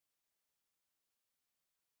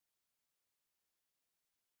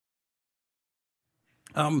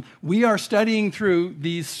We are studying through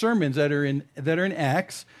these sermons that are in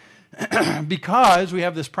Acts because we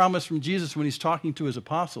have this promise from Jesus when he's talking to his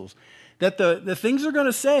apostles that the things they're going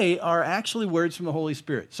to say are actually words from the Holy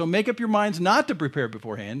Spirit. So make up your minds not to prepare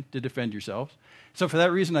beforehand to defend yourselves. So for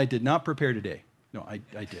that reason, I did not prepare today. No,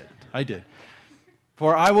 I did.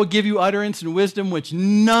 For I will give you utterance and wisdom which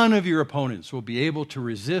none of your opponents will be able to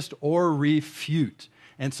resist or refute.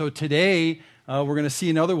 And so today, we're going to see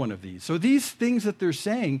another one of these. So these things that they're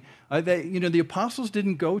saying, the apostles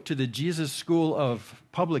didn't go to the Jesus school of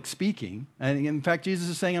public speaking. And in fact, Jesus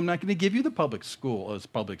is saying, I'm not going to give you the public school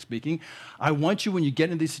of public speaking. I want you, when you get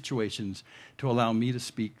into these situations, to allow me to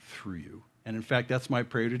speak through you. And in fact, that's my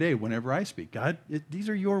prayer today whenever I speak. God, these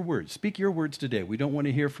are your words. Speak your words today. We don't want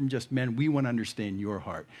to hear from just men. We want to understand your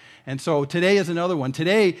heart. And so today is another one.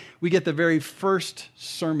 Today, we get the very first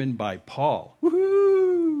sermon by Paul.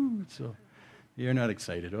 Woohoo! So you're not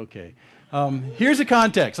excited. Okay. Here's the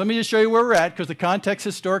context. Let me just show you where we're at, because the context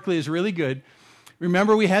historically is really good.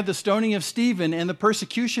 Remember, we had the stoning of Stephen, and the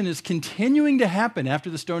persecution is continuing to happen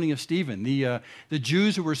after the stoning of Stephen. The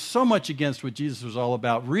Jews who were so much against what Jesus was all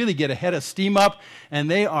about really get a head of steam up, and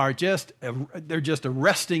they're just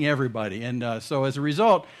arresting everybody. And so as a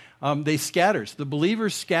result, they scatter. So the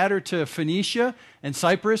believers scatter to Phoenicia and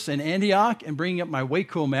Cyprus and Antioch. And bringing up my way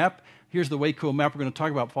cool map, here's the way cool map. We're going to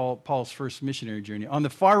talk about Paul's first missionary journey. On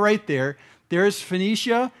the far right there's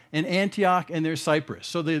Phoenicia and Antioch, and there's Cyprus.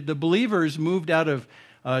 So the believers moved out of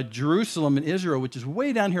Jerusalem and Israel, which is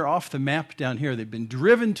way down here off the map down here. They've been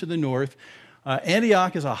driven to the north.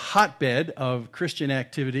 Antioch is a hotbed of Christian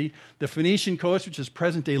activity. The Phoenician coast, which is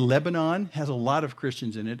present-day Lebanon, has a lot of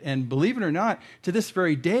Christians in it. And believe it or not, to this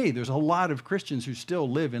very day, there's a lot of Christians who still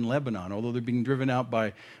live in Lebanon, although they're being driven out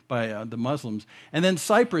by the Muslims. And then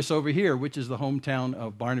Cyprus over here, which is the hometown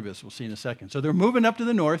of Barnabas. We'll see in a second. So they're moving up to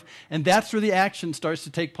the north, and that's where the action starts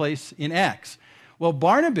to take place in Acts. Well,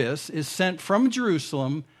 Barnabas is sent from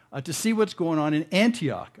Jerusalem to see what's going on in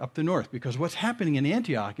Antioch up the north, because what's happening in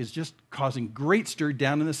Antioch is just causing great stir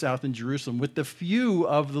down in the south in Jerusalem with the few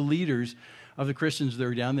of the leaders of the Christians that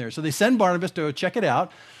are down there. So they send Barnabas to go check it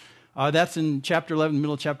out. That's in chapter 11,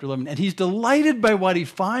 middle of chapter 11. And he's delighted by what he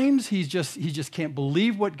finds. He just can't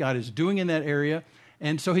believe what God is doing in that area.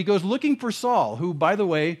 And so he goes looking for Saul, who, by the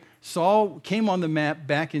way, Saul came on the map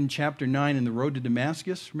back in chapter 9 in the road to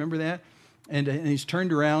Damascus. Remember that? And he's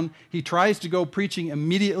turned around. He tries to go preaching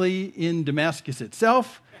immediately in Damascus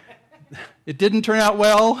itself. It didn't turn out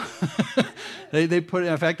well. They put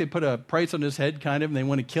a price on his head, kind of, and they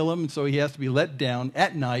want to kill him. And so he has to be let down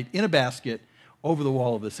at night in a basket over the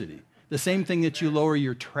wall of the city. The same thing that you lower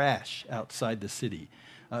your trash outside the city.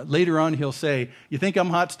 Later on, he'll say, you think I'm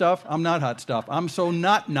hot stuff? I'm not hot stuff. I'm so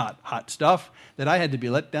not hot stuff that I had to be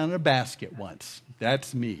let down in a basket once.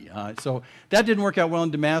 That's me. So that didn't work out well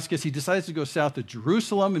in Damascus. He decides to go south to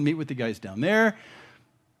Jerusalem and meet with the guys down there.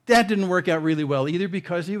 That didn't work out really well either,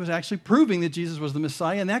 because he was actually proving that Jesus was the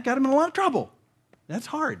Messiah, and that got him in a lot of trouble. That's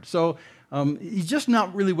hard. So he's just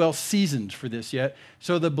not really well seasoned for this yet.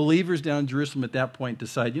 So the believers down in Jerusalem at that point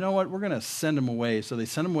decide, you know what, we're going to send him away. So they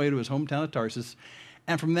send him away to his hometown of Tarsus.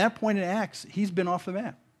 And from that point in Acts, he's been off the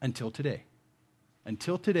map until today.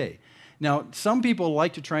 Until today. Now, some people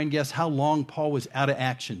like to try and guess how long Paul was out of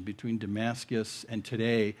action between Damascus and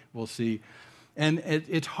today. We'll see. And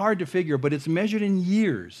it's hard to figure, but it's measured in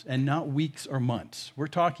years and not weeks or months. We're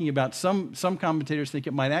talking about, some commentators think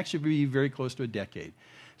it might actually be very close to a decade.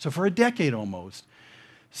 So for a decade almost.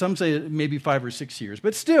 Some say maybe 5 or 6 years.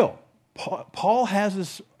 But still, Paul has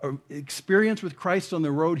this experience with Christ on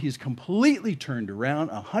the road. He's completely turned around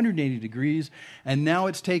 180 degrees, and now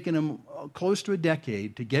it's taken him close to a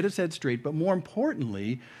decade to get his head straight, but more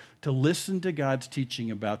importantly, to listen to God's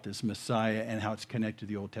teaching about this Messiah and how it's connected to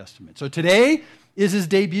the Old Testament. So today is his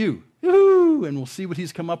debut. Woo-hoo! And we'll see what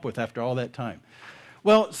he's come up with after all that time.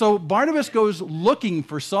 Well, so Barnabas goes looking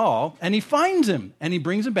for Saul, and he finds him, and he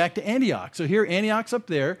brings him back to Antioch. So here, Antioch's up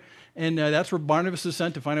there. And that's where Barnabas is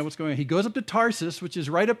sent to find out what's going on. He goes up to Tarsus, which is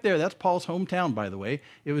right up there. That's Paul's hometown, by the way.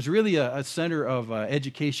 It was really a center of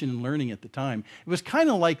education and learning at the time. It was kind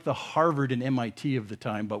of like the Harvard and MIT of the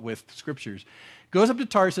time, but with scriptures. Goes up to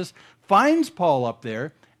Tarsus, finds Paul up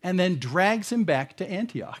there, and then drags him back to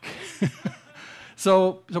Antioch.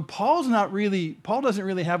 So Paul doesn't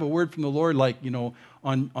really have a word from the Lord like,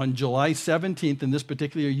 on July 17th in this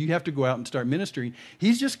particular year, you have to go out and start ministering.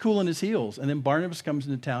 He's just cooling his heels. And then Barnabas comes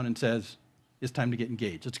into town and says, it's time to get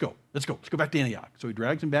engaged. Let's go back to Antioch. So he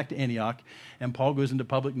drags him back to Antioch, and Paul goes into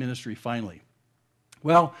public ministry finally.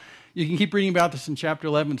 Well, you can keep reading about this in chapter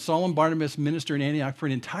 11. Saul and Barnabas minister in Antioch for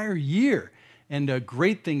an entire year, and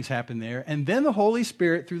great things happen there. And then the Holy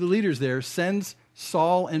Spirit, through the leaders there, sends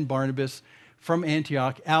Saul and Barnabas from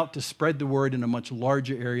Antioch out to spread the word in a much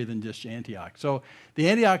larger area than just Antioch. So the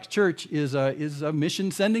Antioch church is a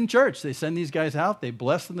mission-sending church. They send these guys out, they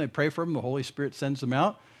bless them, they pray for them, the Holy Spirit sends them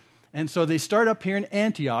out. And so they start up here in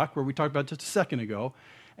Antioch, where we talked about just a second ago,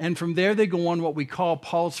 and from there they go on what we call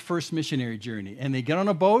Paul's first missionary journey. And they get on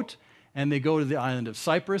a boat, and they go to the island of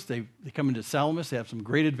Cyprus. They come into Salamis. They have some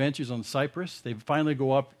great adventures on Cyprus. They finally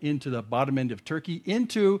go up into the bottom end of Turkey,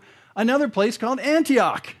 into another place called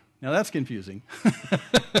Antioch. Now that's confusing,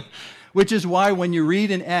 which is why when you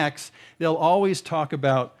read in Acts, they'll always talk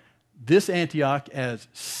about this Antioch as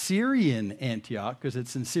Syrian Antioch, because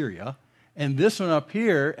it's in Syria, and this one up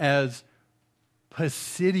here as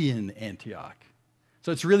Pisidian Antioch.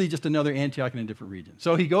 So it's really just another Antioch in a different region.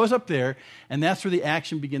 So he goes up there, and that's where the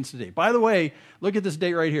action begins today. By the way, look at this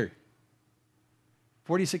date right here,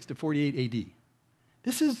 46 to 48 AD.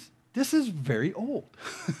 This is very old.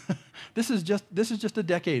 This is just a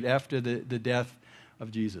decade after the death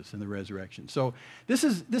of Jesus and the resurrection. So this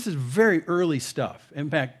is very early stuff. In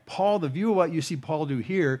fact, Paul, the view of what you see Paul do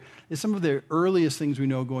here is some of the earliest things we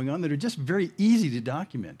know going on that are just very easy to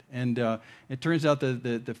document. And it turns out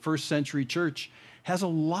the first century church has a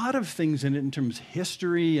lot of things in it in terms of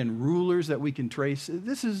history and rulers that we can trace.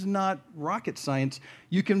 This is not rocket science.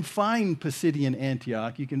 You can find Pisidian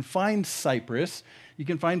Antioch. You can find Cyprus. You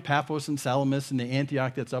can find Paphos and Salamis and the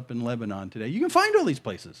Antioch that's up in Lebanon today. You can find all these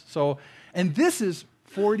places. So, and this is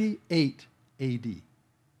 48 AD.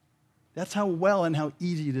 That's how well and how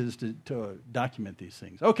easy it is to document these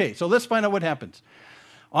things. Okay, so let's find out what happens.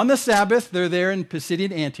 On the Sabbath, they're there in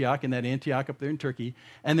Pisidian Antioch, in that Antioch up there in Turkey,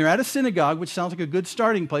 and they're at a synagogue, which sounds like a good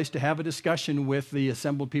starting place to have a discussion with the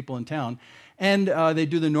assembled people in town. And they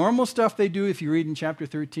do the normal stuff they do if you read in chapter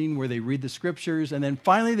 13, where they read the scriptures, and then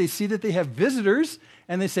finally they see that they have visitors,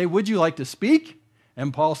 and they say, "Would you like to speak?"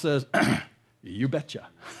 And Paul says, "You betcha."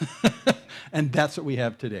 And that's what we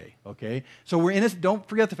have today, okay? So don't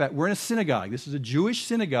forget the fact, we're in a synagogue. This is a Jewish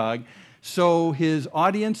synagogue, so his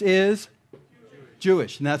audience is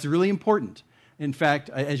Jewish, and that's really important. In fact,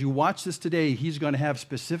 as you watch this today, he's going to have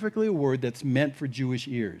specifically a word that's meant for Jewish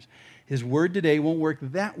ears. His word today won't work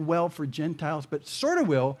that well for Gentiles, but sort of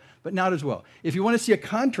will, but not as well. If you want to see a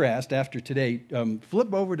contrast after today,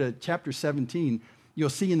 flip over to chapter 17. You'll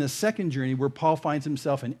see in the second journey where Paul finds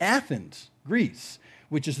himself in Athens, Greece,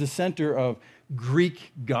 which is the center of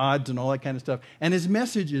Greek gods and all that kind of stuff. And his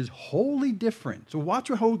message is wholly different. So watch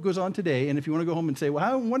what goes on today. And if you want to go home and say, well,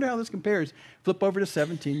 I wonder how this compares, flip over to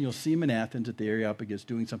 17. You'll see him in Athens at the Areopagus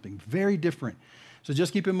doing something very different. So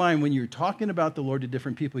just keep in mind, when you're talking about the Lord to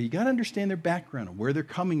different people, you got to understand their background and where they're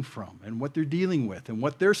coming from and what they're dealing with and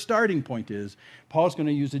what their starting point is. Paul's going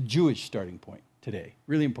to use a Jewish starting point today.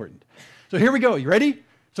 Really important. So here we go. You ready?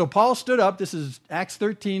 So Paul stood up. This is Acts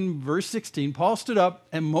 13, verse 16. Paul stood up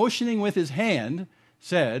and motioning with his hand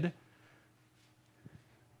said,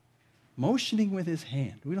 motioning with his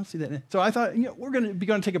hand. We don't see that. So I thought, we're going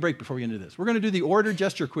to take a break before we get into this. We're going to do the order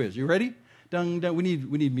gesture quiz. You ready? Dun, dun. We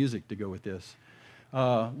need music to go with this.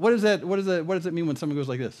 What does that mean when someone goes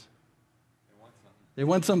like this? They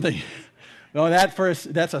want something. No,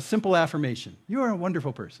 that's a simple affirmation. You are a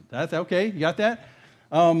wonderful person. That's okay. You got that?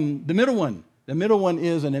 The middle one. The middle one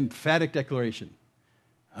is an emphatic declaration.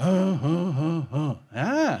 See?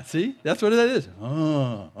 That's what that is.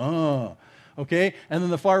 Okay? And then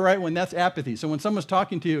the far right one, that's apathy. So when someone's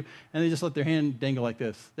talking to you and they just let their hand dangle like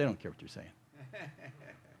this, they don't care what you're saying.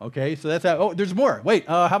 Okay? So that's how. Oh, there's more. Wait,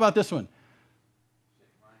 how about this one?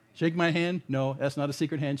 Shake my hand? No, that's not a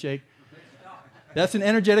secret handshake. That's an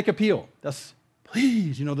energetic appeal. That's,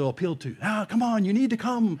 please, they'll appeal to. Come on, you need to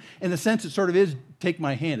come. In a sense, it sort of is, take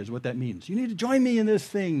my hand is what that means. You need to join me in this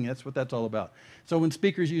thing. That's what that's all about. So when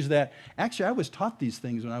speakers use that, actually, I was taught these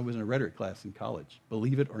things when I was in a rhetoric class in college,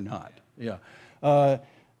 believe it or not. Yeah.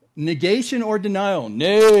 Negation or denial,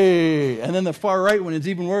 nay. And then the far right one is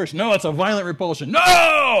even worse. No, it's a violent repulsion.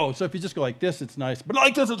 No! So if you just go like this, it's nice. But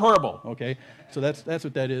like this, it's horrible. Okay? So that's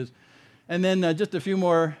what that is. And then just a few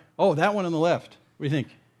more. Oh, that one on the left. What do you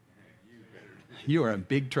think? You are in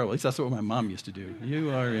big trouble. At least that's what my mom used to do.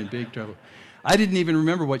 You are in big trouble. I didn't even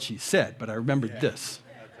remember what she said, but I remembered this.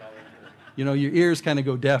 Your ears kind of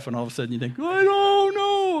go deaf, and all of a sudden you think, I don't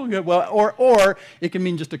know. Well, or it can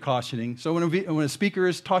mean just a cautioning. So when a speaker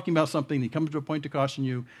is talking about something, he comes to a point to caution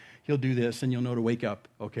you, he'll do this, and you'll know to wake up,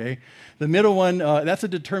 okay? The middle one, that's a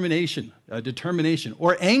determination,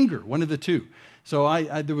 or anger, one of the two. So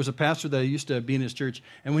there was a pastor that I used to be in his church,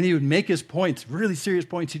 and when he would make his points, really serious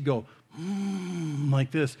points, he'd go,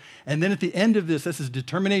 like this. And then at the end of this is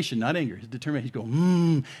determination, not anger. His determination, he'd go,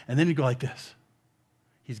 and then he'd go like this.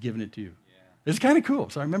 He's giving it to you. Yeah. It's kind of cool.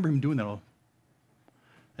 So I remember him doing that all.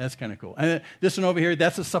 That's kind of cool. And this one over here,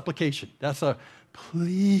 that's a supplication. That's a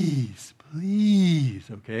please, please,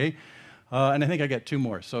 okay? And I think I got two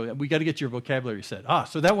more. So we got to get your vocabulary set.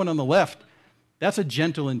 So that one on the left, that's a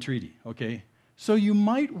gentle entreaty, okay? So you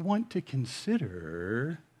might want to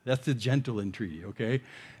consider, that's the gentle entreaty, okay?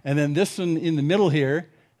 And then this one in the middle here,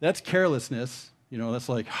 that's carelessness. That's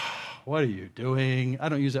like, what are you doing? I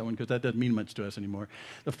don't use that one because that doesn't mean much to us anymore.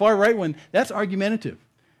 The far right one, that's argumentative.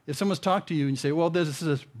 If someone's talked to you and you say, well, this is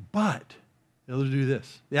this, but they'll do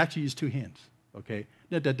this. They actually use two hands, okay?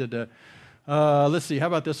 Let's see, how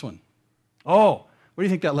about this one? Oh, what do you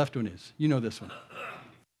think that left one is? You know this one.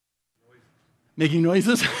 Making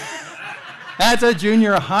noises? That's a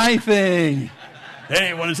junior high thing.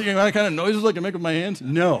 Hey, want to see what kind of noises I can make with my hands?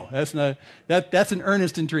 No, that's not. That's an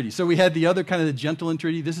earnest entreaty. So we had the other kind of the gentle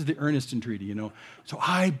entreaty. This is the earnest entreaty, So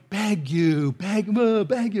I beg you, beg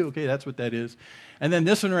you. Okay, that's what that is. And then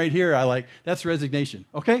this one right here, I like. That's resignation.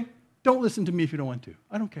 Okay, don't listen to me if you don't want to.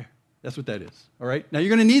 I don't care. That's what that is. All right. Now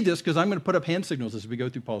you're going to need this because I'm going to put up hand signals as we go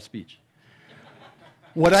through Paul's speech.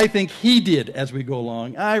 What I think he did as we go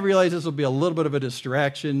along, I realize this will be a little bit of a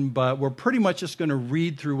distraction, but we're pretty much just going to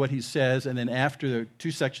read through what he says, and then after the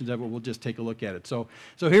two sections of it, we'll just take a look at it. So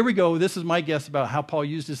here we go. This is my guess about how Paul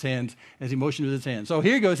used his hands as he motioned with his hands. So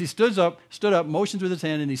here he goes. He stood up, motions with his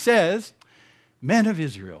hand, and he says, men of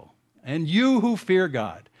Israel, and you who fear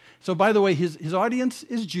God. So by the way, his audience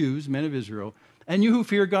is Jews, men of Israel, and you who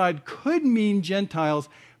fear God could mean Gentiles,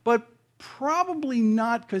 but probably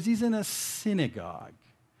not because he's in a synagogue.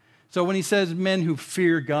 So when he says men who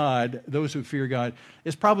fear God, those who fear God,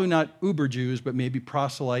 it's probably not uber Jews, but maybe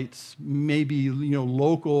proselytes, maybe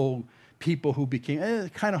local people who became,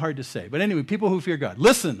 kind of hard to say. But anyway, people who fear God.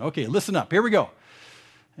 Listen up. Here we go.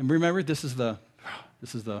 And remember, this is the,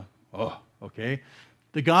 okay.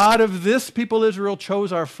 The God of this people Israel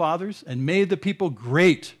chose our fathers and made the people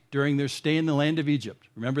great during their stay in the land of Egypt.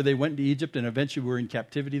 Remember, they went to Egypt and eventually were in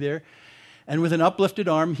captivity there. And with an uplifted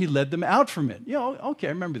arm, he led them out from it. Okay, I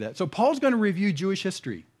remember that. So Paul's going to review Jewish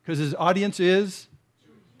history because his audience is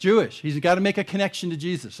Jewish. He's got to make a connection to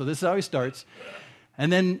Jesus. So this is how he starts.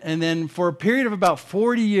 And then for a period of about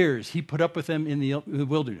 40 years, he put up with them in the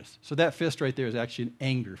wilderness. So that fist right there is actually an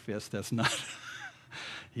anger fist. That's not...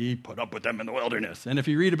 He put up with them in the wilderness. And if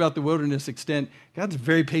you read about the wilderness extent, God's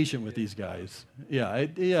very patient with these guys.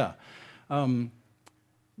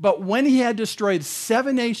 But when he had destroyed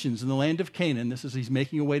 7 nations in the land of Canaan, he's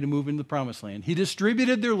making a way to move into the promised land, he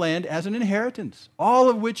distributed their land as an inheritance, all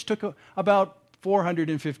of which took about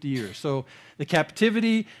 450 years. So the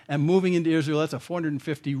captivity and moving into Israel, that's a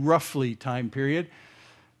 450 roughly time period.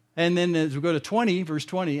 And then as we go to verse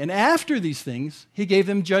 20, and after these things, he gave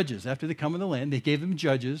them judges. After they come in the land, they gave them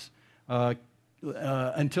judges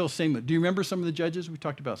until Samuel. Do you remember some of the judges? We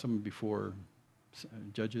talked about some before.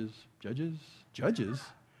 Judges?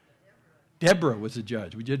 Deborah was a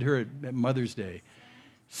judge. We did her at Mother's Day.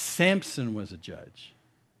 Samson was a judge.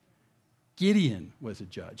 Gideon was a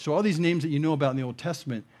judge. So all these names that you know about in the Old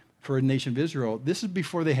Testament for a nation of Israel, this is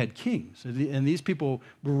before they had kings. And these people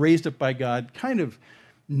were raised up by God kind of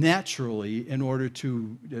naturally in order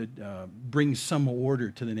to bring some order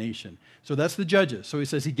to the nation. So that's the judges. So he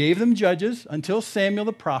says he gave them judges until Samuel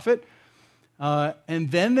the prophet, and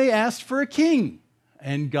then they asked for a king.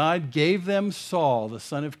 And God gave them Saul, the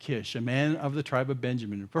son of Kish, a man of the tribe of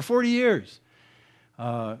Benjamin, for 40 years.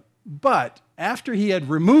 But after he had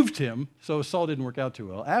removed him, so Saul didn't work out too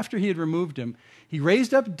well, after he had removed him, he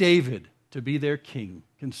raised up David to be their king,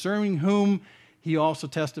 concerning whom he also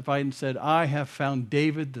testified and said, I have found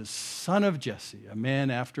David, the son of Jesse, a man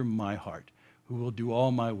after my heart, who will do all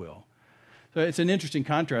my will. So it's an interesting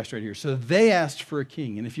contrast right here. So they asked for a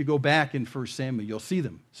king. And if you go back in 1 Samuel, you'll see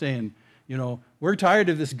them saying, we're tired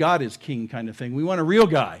of this God is king kind of thing. We want a real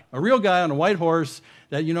guy on a white horse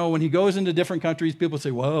that, when he goes into different countries, people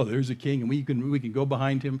say, well, there's a king, and we can go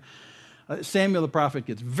behind him. Samuel the prophet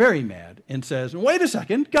gets very mad and says, wait a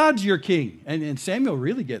second, God's your king. And Samuel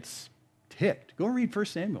really gets ticked. Go read 1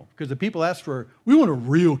 Samuel, because the people ask we want a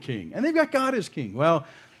real king, and they've got God as king. Well,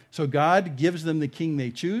 so God gives them the king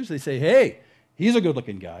they choose. They say, hey, he's a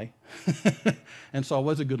good-looking guy. And Saul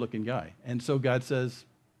was a good-looking guy. And so God says,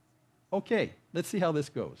 okay, let's see how this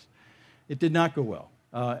goes. It did not go well,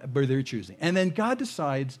 but they're choosing. And then God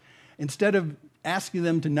decides, instead of asking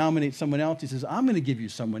them to nominate someone else, he says, I'm going to give you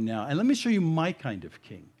someone now, and let me show you my kind of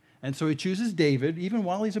king. And so he chooses David, even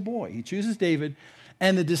while he's a boy. He chooses David.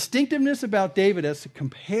 And the distinctiveness about David as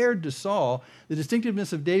compared to Saul, the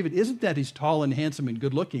distinctiveness of David isn't that he's tall and handsome and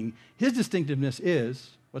good-looking. His distinctiveness is,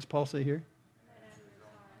 what's Paul say here?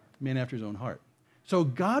 Man after his own heart. So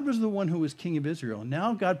God was the one who was king of Israel.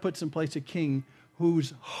 Now God puts in place a king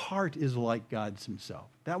whose heart is like God's himself.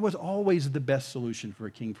 That was always the best solution for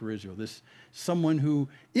a king for Israel. This someone who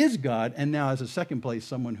is God, and now as a second place,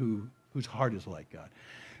 someone whose heart is like God.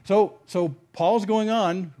 So Paul's going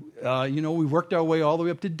on. We worked our way all the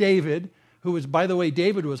way up to David, who was, by the way,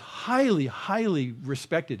 David was highly, highly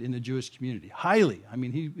respected in the Jewish community. Highly. I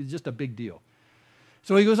mean, he was just a big deal.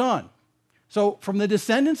 So he goes on. So from the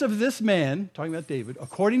descendants of this man, talking about David,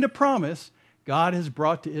 according to promise, God has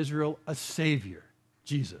brought to Israel a Savior,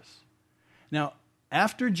 Jesus. Now,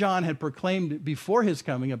 after John had proclaimed before his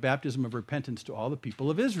coming a baptism of repentance to all the people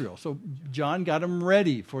of Israel. So John got them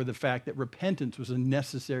ready for the fact that repentance was a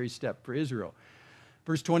necessary step for Israel.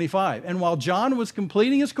 Verse 25, and while John was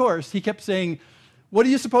completing his course, he kept saying, what do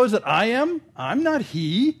you suppose that I am? I'm not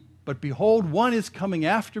he, but behold, one is coming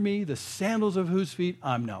after me, the sandals of whose feet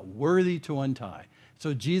I'm not worthy to untie.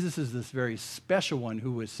 So Jesus is this very special one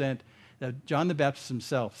who was sent, that John the Baptist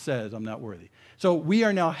himself says, I'm not worthy. So we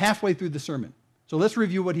are now halfway through the sermon. So let's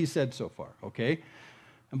review what he said so far, okay?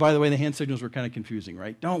 And by the way, the hand signals were kind of confusing,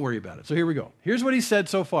 right? Don't worry about it. So here we go. Here's what he said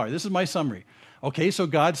so far. This is my summary. Okay, so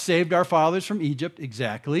God saved our fathers from Egypt.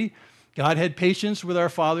 Exactly. God had patience with our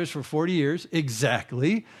fathers for 40 years.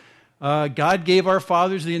 Exactly. God gave our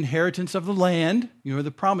fathers the inheritance of the land,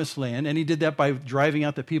 the promised land, and he did that by driving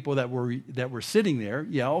out the people that were sitting there.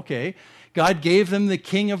 Yeah, okay. God gave them the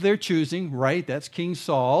king of their choosing, right? That's King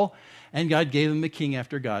Saul. And God gave them the king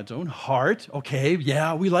after God's own heart. Okay,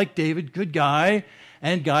 yeah, we like David, good guy.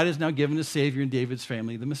 And God has now given a Savior in David's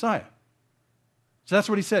family, the Messiah. So that's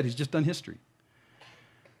what he said. He's just done history.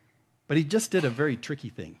 But he just did a very tricky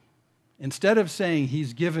thing. Instead of saying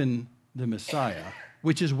he's given the Messiah,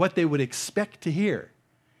 which is what they would expect to hear,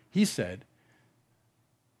 he said,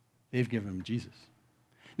 they've given him Jesus.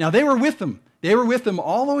 Now, they were with him. They were with him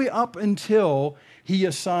all the way up until he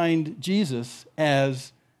assigned Jesus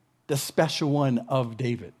as the special one of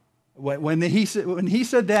David. When he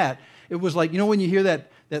said that, it was like, when you hear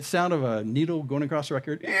that sound of a needle going across the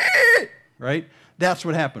record, right? That's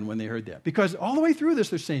what happened when they heard that. Because all the way through this,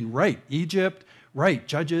 they're saying, right, Egypt, right,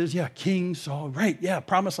 Judges, yeah, King Saul, right, yeah,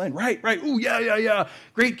 Promised Land, right, ooh, yeah,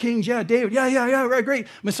 great kings, yeah, David, yeah, right, great,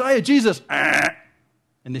 Messiah, Jesus, and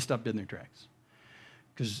they stopped dead in their tracks.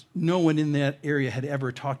 Because no one in that area had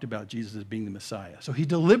ever talked about Jesus as being the Messiah. So he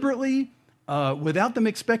deliberately, without them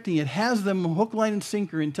expecting it, has them hook, line, and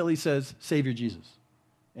sinker until he says, Savior Jesus.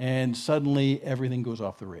 And suddenly everything goes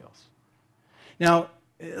off the rails. Now,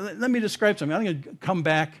 let me describe something. I'm going to come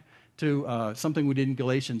back to something we did in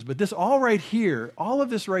Galatians, but all of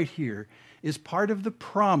this right here is part of the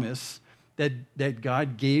promise that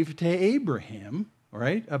God gave to Abraham, all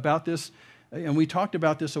right, about this. And we talked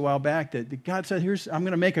about this a while back, that God said, I'm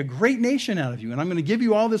going to make a great nation out of you, and I'm going to give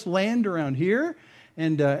you all this land around here,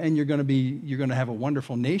 and you're going to have a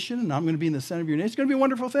wonderful nation, and I'm going to be in the center of your nation. It's going to be a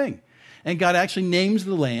wonderful thing. And God actually names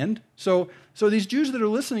the land. So these Jews that are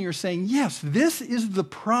listening are saying, yes, this is the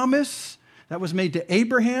promise that was made to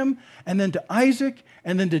Abraham, and then to Isaac,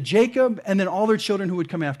 and then to Jacob, and then all their children who would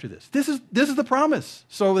come after this. This is the promise.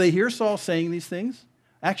 So they hear Saul saying these things.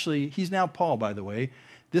 Actually, he's now Paul, by the way.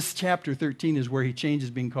 This chapter 13 is where he changes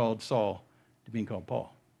being called Saul to being called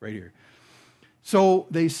Paul, right here. So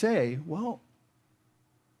they say, well,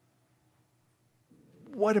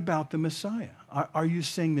 what about the Messiah? Are you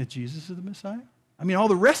saying that Jesus is the Messiah? I mean, all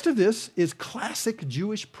the rest of this is classic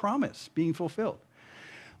Jewish promise being fulfilled.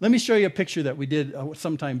 Let me show you a picture that we did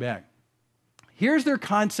some time back. Here's their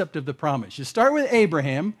concept of the promise. You start with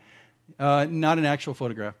Abraham, not an actual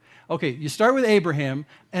photograph. Okay, you start with Abraham,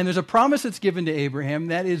 and there's a promise that's given to Abraham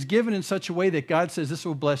that is given in such a way that God says this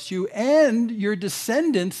will bless you and your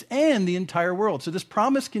descendants and the entire world. So this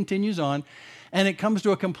promise continues on, and it comes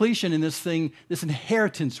to a completion in this thing, this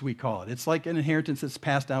inheritance we call it. It's like an inheritance that's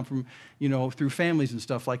passed down from, through families and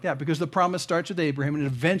stuff like that, because the promise starts with Abraham, and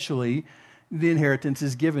eventually the inheritance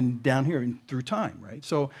is given down here through time, right?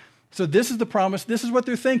 So this is the promise. This is what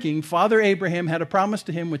they're thinking. Father Abraham had a promise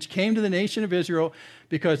to him which came to the nation of Israel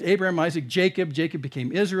because Abraham, Isaac, Jacob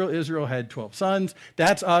became Israel. Israel had 12 sons.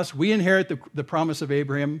 That's us. We inherit the promise of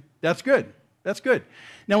Abraham. That's good. That's good.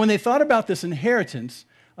 Now, when they thought about this inheritance,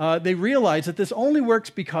 they realized that this only works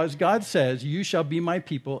because God says, you shall be my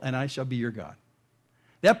people and I shall be your God.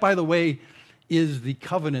 That, by the way, is the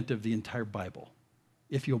covenant of the entire Bible.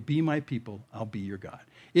 If you'll be my people, I'll be your God.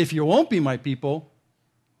 If you won't be my people,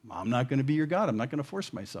 I'm not going to be your God. I'm not going to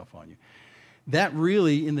force myself on you. That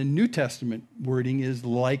really, in the New Testament wording, is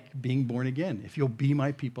like being born again. If you'll be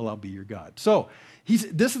my people, I'll be your God. So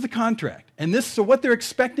this is the contract. And so what they're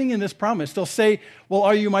expecting in this promise, they'll say, well,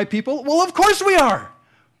 are you my people? Well, of course we are.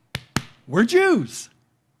 We're Jews.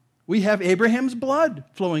 We have Abraham's blood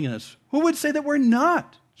flowing in us. Who would say that we're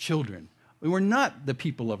not children? We're not the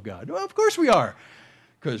people of God. Well, of course we are,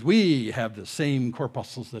 because we have the same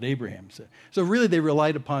corpuscles that Abraham said. So really they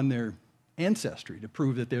relied upon their ancestry to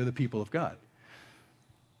prove that they're the people of God.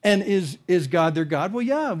 And is God their God? Well,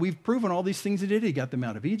 yeah, we've proven all these things he did. He got them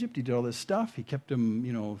out of Egypt. He did all this stuff. He kept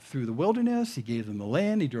them, through the wilderness. He gave them the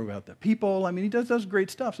land. He drove out the people. I mean, he does great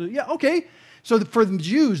stuff. So, yeah, okay. So for the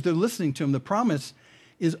Jews, they're listening to him. The promise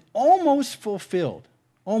is almost fulfilled,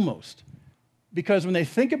 almost. Because when they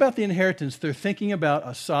think about the inheritance, they're thinking about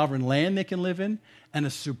a sovereign land they can live in and a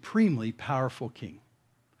supremely powerful king.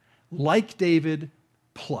 Like David,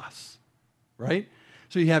 plus, right?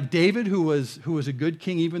 So you have David, who was a good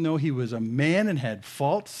king, even though he was a man and had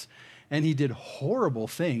faults, and he did horrible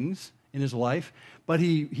things in his life, but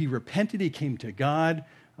he repented, he came to God.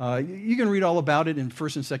 You can read all about it in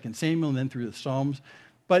 1st and 2nd Samuel and then through the Psalms.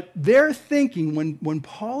 But they're thinking, when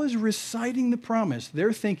Paul is reciting the promise,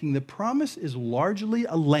 they're thinking the promise is largely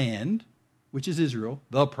a land, which is Israel,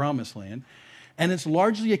 the promised land, and it's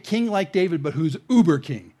largely a king like David, but who's uber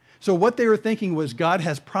king. So what they were thinking was, God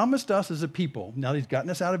has promised us as a people, now that he's gotten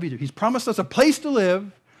us out of Egypt, he's promised us a place to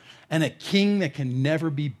live and a king that can never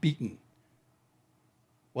be beaten.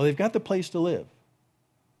 Well, they've got the place to live,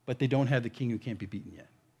 but they don't have the king who can't be beaten yet.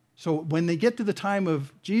 So when they get to the time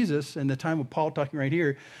of Jesus and the time of Paul talking right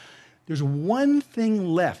here, there's one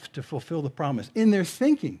thing left to fulfill the promise in their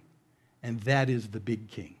thinking, and that is the big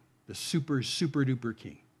king, the super, super duper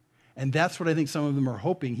king. And that's what I think some of them are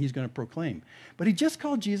hoping he's going to proclaim. But he just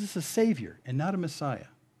called Jesus a savior and not a Messiah.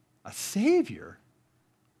 A savior?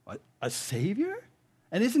 A savior?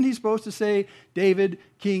 And isn't he supposed to say David,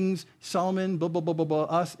 kings, Solomon, blah, blah, blah, blah, blah,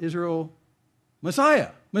 us, Israel,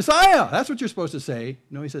 Messiah? Messiah! That's what you're supposed to say.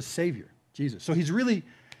 No, he says savior, Jesus. So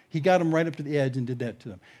he got them right up to the edge and did that to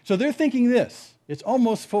them. So they're thinking this. It's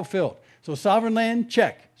almost fulfilled. So sovereign land,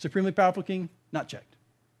 check. Supremely powerful king, not checked.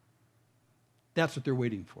 That's what they're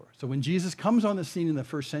waiting for. So when Jesus comes on the scene in the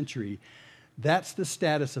first century, that's the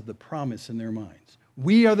status of the promise in their minds.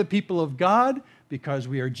 We are the people of God because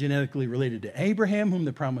we are genetically related to Abraham, whom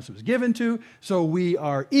the promise was given to. So we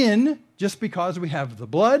are in just because we have the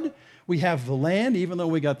blood, we have the land, even though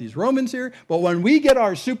we got these Romans here. But when we get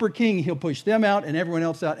our super king, he'll push them out and everyone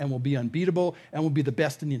else out, and we'll be unbeatable, and we'll be the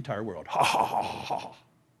best in the entire world. Ha, ha, ha, ha, ha.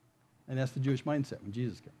 And that's the Jewish mindset when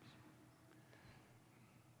Jesus comes.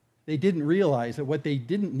 They didn't realize that what they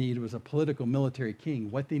didn't need was a political military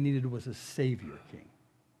king. What they needed was a savior king.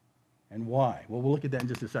 And why? Well, we'll look at that in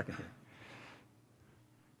just a second here.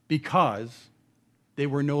 Because they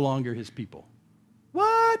were no longer his people.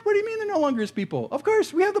 What? What do you mean they're no longer his people? Of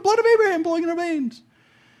course, we have the blood of Abraham flowing in our veins.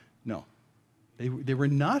 No, they were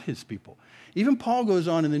not his people. Even Paul goes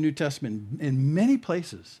on in the New Testament in many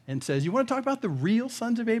places and says, you want to talk about the real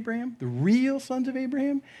sons of Abraham? The real sons of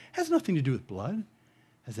Abraham has nothing to do with blood.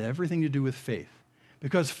 Has everything to do with faith.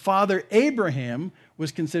 Because Father Abraham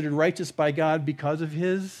was considered righteous by God because of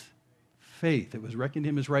his faith. It was reckoned to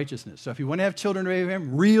him as righteousness. So if you want to have children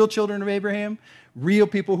of Abraham, real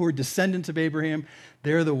people who are descendants of Abraham,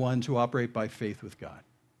 they're the ones who operate by faith with God.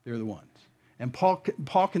 They're the ones. And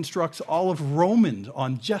Paul constructs all of Romans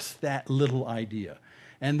on just that little idea.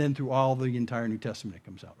 And then through all the entire New Testament it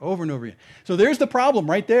comes out over and over again. So there's the problem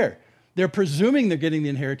right there. They're presuming they're getting the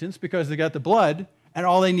inheritance because they got the blood, and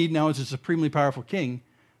all they need now is a supremely powerful king,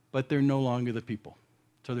 but they're no longer the people.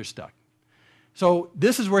 So they're stuck. So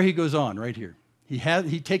this is where he goes on right here.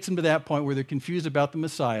 He takes them to that point where they're confused about the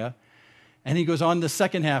Messiah, and he goes on the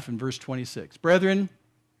second half in verse 26. Brethren,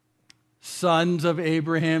 sons of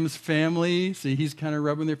Abraham's family. See, he's kind of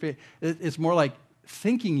rubbing their face. It's more like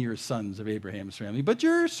thinking you're sons of Abraham's family, but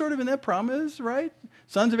you're sort of in that promise, right?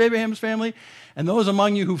 Sons of Abraham's family, and those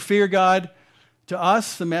among you who fear God, to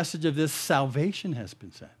us, the message of this salvation has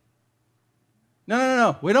been sent.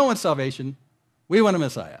 No. We don't want salvation. We want a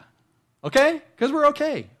Messiah. Okay? Because we're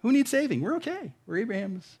okay. Who needs saving? We're okay. We're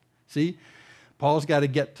Abraham's. See? Paul's got to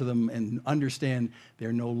get to them and understand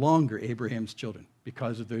they're no longer Abraham's children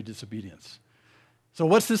because of their disobedience. So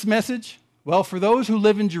what's this message? Well, for those who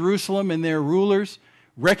live in Jerusalem and their rulers,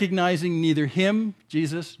 recognizing neither him,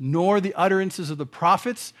 Jesus, nor the utterances of the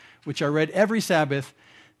prophets, which are read every Sabbath,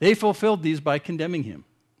 they fulfilled these by condemning him.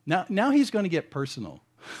 Now he's going to get personal.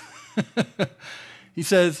 He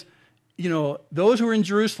says, those who were in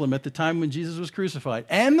Jerusalem at the time when Jesus was crucified,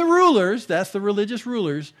 and the rulers, that's the religious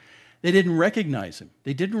rulers, they didn't recognize him.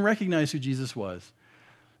 They didn't recognize who Jesus was.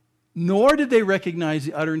 Nor did they recognize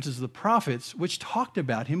the utterances of the prophets, which talked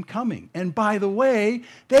about him coming. And by the way,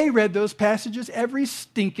 they read those passages every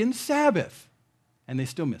stinking Sabbath. And they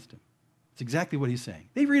still missed him. It's exactly what he's saying.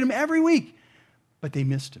 They read them every week. But they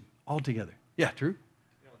missed him. altogether. Yeah, true.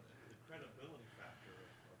 The credibility factor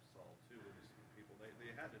of Saul, too, with these people,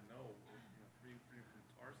 they had to know, free from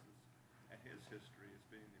Tarsus and his history as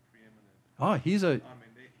being the preeminent. Oh,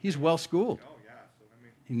 he's well schooled. Oh, yeah. So,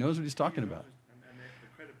 he knows what he's talking about. And the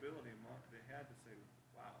credibility, they had to say,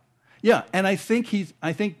 wow. Yeah, and I think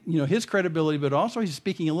his credibility, but also he's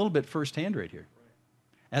speaking a little bit firsthand right here.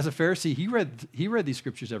 Right. As a Pharisee, he read these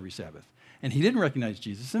scriptures every Sabbath, and he didn't recognize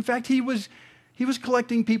Jesus. In fact, he was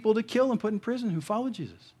collecting people to kill and put in prison who followed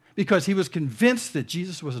Jesus because he was convinced that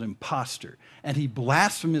Jesus was an imposter, and he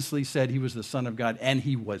blasphemously said he was the Son of God, and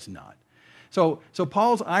he was not. So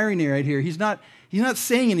Paul's irony right here, he's not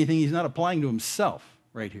saying anything, he's not applying to himself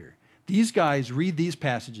right here. These guys read these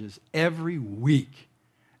passages every week,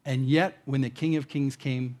 and yet when the King of Kings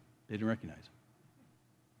came, they didn't recognize him.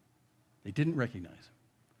 They didn't recognize him.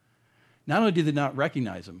 Not only did they not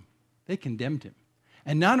recognize him, they condemned him.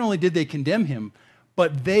 And not only did they condemn him,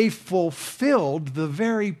 but they fulfilled the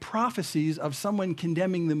very prophecies of someone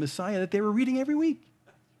condemning the Messiah that they were reading every week.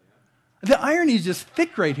 The irony is just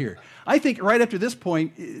thick right here. I think right after this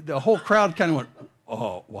point, the whole crowd kind of went,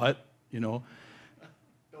 oh, what?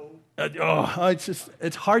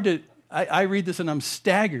 It's hard to, I read this and I'm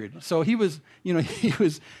staggered. So he was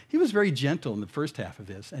very gentle in the first half of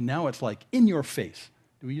this, and now it's like, in your face.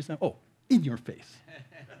 Do we use that? Oh, in your face.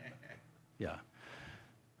 Yeah.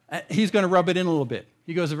 He's going to rub it in a little bit.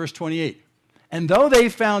 He goes to verse 28. And though they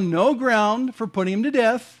found no ground for putting him to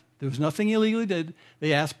death, there was nothing illegally did,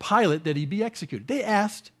 they asked Pilate that he be executed. They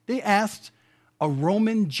asked a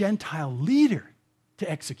Roman Gentile leader to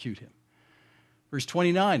execute him. Verse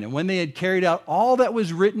 29, and when they had carried out all that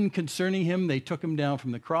was written concerning him, they took him down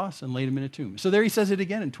from the cross and laid him in a tomb. So there he says it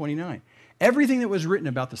again in 29. Everything that was written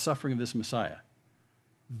about the suffering of this Messiah,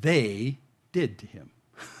 they did to him.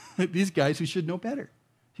 These guys who should know better.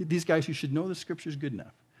 These guys who should know the scriptures good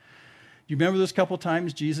enough. Do you remember those couple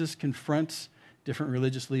times Jesus confronts different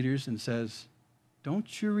religious leaders and says,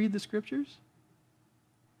 don't you read the scriptures?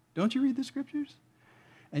 Don't you read the scriptures?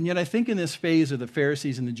 And yet I think in this phase of the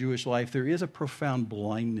Pharisees in the Jewish life, there is a profound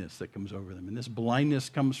blindness that comes over them. And this blindness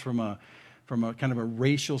comes from a kind of a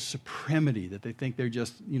racial supremacy that they think they're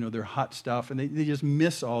just, they're hot stuff, and they just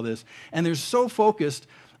miss all this. And they're so focused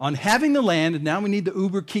on having the land, and now we need the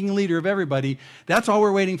uber king leader of everybody. That's all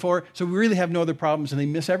we're waiting for, so we really have no other problems, and they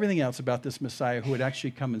miss everything else about this Messiah who would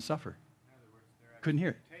actually come and suffer. Couldn't hear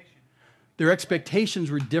it. Their expectations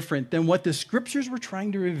were different than what the scriptures were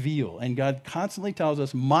trying to reveal. And God constantly tells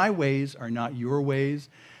us, my ways are not your ways.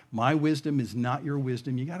 My wisdom is not your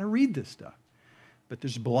wisdom. You got to read this stuff. But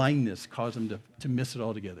there's blindness caused them to miss it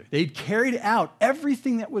altogether. They'd carried out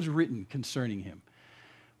everything that was written concerning him.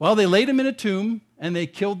 Well, they laid him in a tomb, and they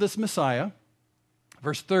killed this Messiah.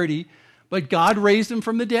 Verse 30, but God raised him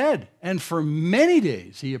from the dead. And for many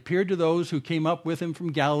days he appeared to those who came up with him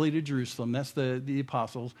from Galilee to Jerusalem. That's the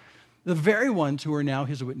apostles. The very ones who are now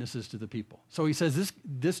his witnesses to the people. So he says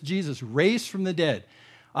this Jesus raised from the dead,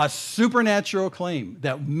 a supernatural claim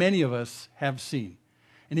that many of us have seen.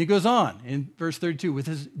 And he goes on in verse 32, with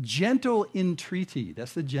his gentle entreaty,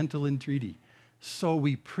 that's the gentle entreaty, so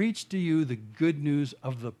we preach to you the good news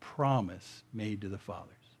of the promise made to the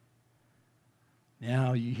fathers.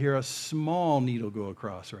 Now you hear a small needle go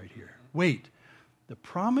across right here. Wait, the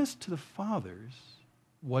promise to the fathers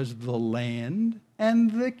was the land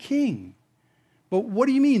and the king. But what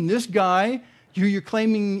do you mean? This guy who you're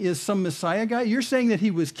claiming is some Messiah guy, you're saying that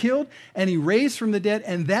he was killed and he raised from the dead,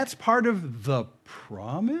 and that's part of the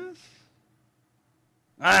promise?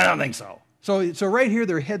 I don't think so. So right here,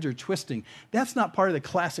 their heads are twisting. That's not part of the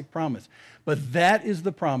classic promise. But that is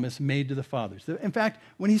the promise made to the fathers. In fact,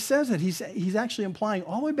 when he says it, he's actually implying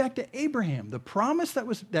all the way back to Abraham. The promise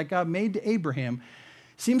that God made to Abraham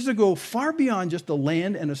seems to go far beyond just the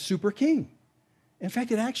land and a super king. In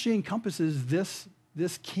fact, it actually encompasses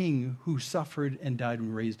this king who suffered and died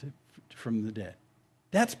and raised from the dead.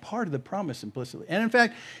 That's part of the promise implicitly. And in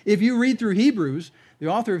fact, if you read through Hebrews, the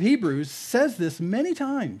author of Hebrews says this many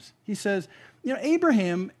times. He says,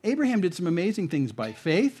 Abraham did some amazing things by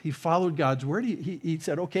faith. He followed God's word. He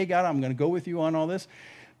said, okay, God, I'm going to go with you on all this.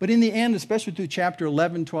 But in the end, especially through chapter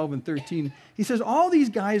 11, 12, and 13, he says all these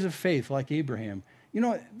guys of faith like Abraham,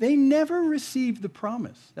 they never received the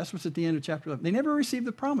promise. That's what's at the end of chapter 11. They never received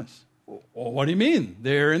the promise. Well, what do you mean?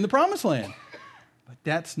 They're in the promised land. But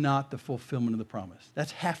that's not the fulfillment of the promise.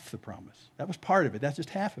 That's half the promise. That was part of it. That's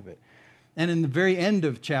just half of it. And in the very end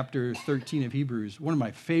of chapter 13 of Hebrews, one of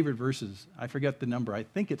my favorite verses, I forget the number, I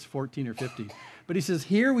think it's 14 or 15, but he says,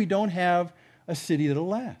 here we don't have a city that'll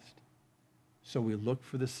last. So we look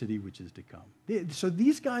for the city which is to come. So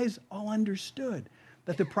these guys all understood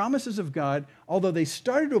that the promises of God, although they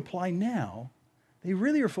started to apply now, they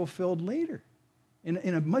really are fulfilled later in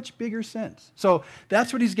a much bigger sense. So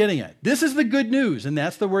that's what he's getting at. This is the good news, and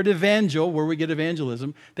that's the word evangel, where we get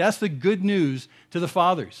evangelism. That's the good news to the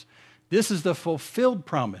fathers. This is the fulfilled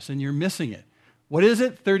promise, and you're missing it. What is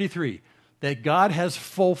it? 33. That God has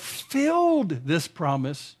fulfilled this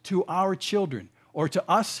promise to our children, or to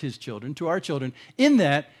us, his children, to our children, in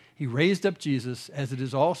that he raised up Jesus, as it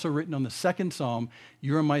is also written on the second Psalm,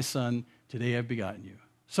 you are my son, today I've begotten you.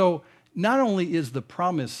 So not only is the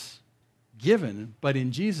promise given, but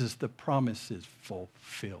in Jesus, the promise is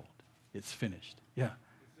fulfilled. It's finished. Yeah. Is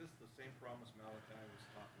this the same promise Malachi was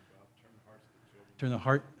talking about? Turn the hearts of the children. Turn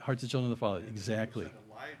the hearts of children to the Father. Exactly. He sent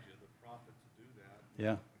Elijah, the prophet, to do that.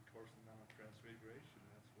 Yeah. Of course, the Mount of Transfiguration,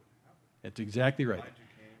 that's what happened. That's exactly right. Elijah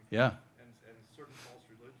came. Yeah. And certain false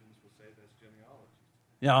religions will say that's genealogy.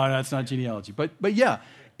 No, that's not genealogy. But yeah,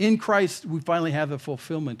 in Christ, we finally have the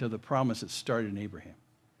fulfillment of the promise that started in Abraham,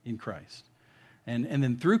 in Christ. And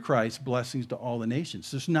then through Christ, blessings to all the nations.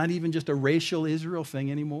 So it's not even just a racial Israel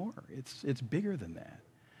thing anymore. It's bigger than that.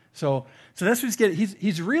 So that's what he's getting.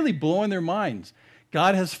 He's really blowing their minds.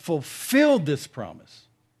 God has fulfilled this promise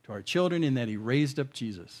to our children in that he raised up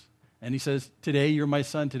Jesus. And he says, today you're my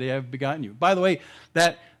son, today I've begotten you. By the way,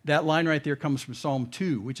 that line right there comes from Psalm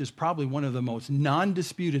 2, which is probably one of the most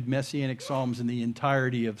non-disputed messianic psalms in the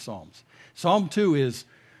entirety of Psalms. Psalm 2 is,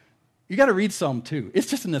 you got to read Psalm 2. It's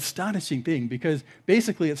just an astonishing thing because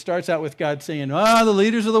basically it starts out with God saying, the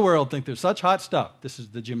leaders of the world think they're such hot stuff. This is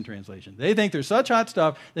the Jim translation. They think they're such hot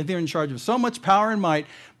stuff that they're in charge of so much power and might,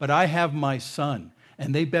 but I have my son.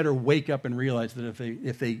 And they better wake up and realize that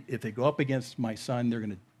if they go up against my son, they're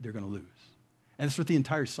going to lose. And that's what the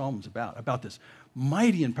entire psalm is about this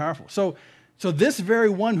mighty and powerful. So this very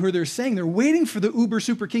one who they're saying they're waiting for the uber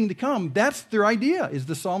super king to come, that's their idea, is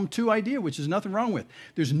the Psalm 2 idea, which is nothing wrong with.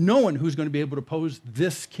 There's no one who's going to be able to oppose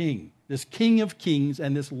this king of kings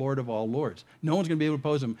and this Lord of all lords. No one's going to be able to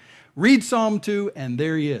oppose him. Read Psalm 2, and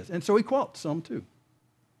there he is. And so he quotes Psalm 2.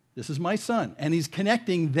 This is my son. And he's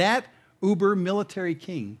connecting that uber military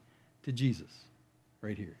king to Jesus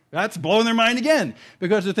right here. That's blowing their mind again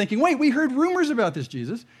because they're thinking, wait, we heard rumors about this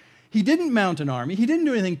Jesus. He didn't mount an army. He didn't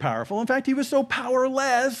do anything powerful. In fact, he was so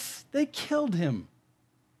powerless, they killed him.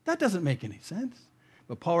 That doesn't make any sense.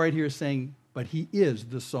 But Paul right here is saying, but he is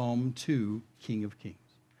the Psalm 2 King of Kings,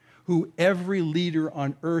 who every leader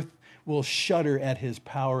on earth will shudder at his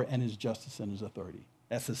power and his justice and his authority.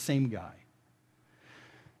 That's the same guy.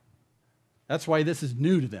 That's why this is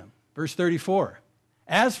new to them. Verse 34,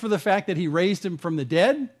 as for the fact that he raised him from the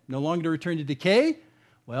dead, no longer to return to decay,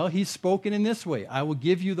 well, he's spoken in this way. I will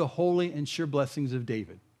give you the holy and sure blessings of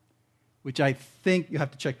David, which I think, you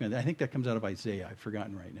have to check me on that. I think that comes out of Isaiah. I've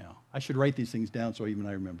forgotten right now. I should write these things down so even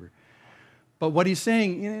I remember. But what he's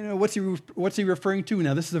saying, what's he referring to?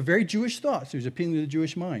 Now, this is a very Jewish thought, so he's appealing to the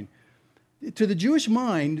Jewish mind. To the Jewish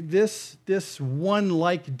mind, this one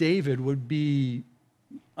like David would be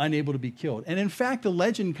unable to be killed. And in fact, the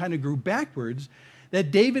legend kind of grew backwards that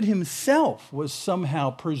David himself was somehow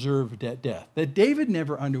preserved at death, that David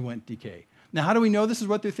never underwent decay. Now, how do we know this is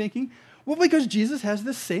what they're thinking? Well, because Jesus has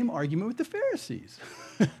the same argument with the Pharisees.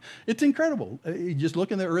 It's incredible. You just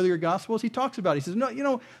look in the earlier Gospels, he talks about it. He says,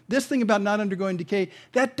 no, this thing about not undergoing decay,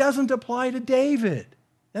 that doesn't apply to David.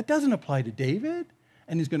 That doesn't apply to David.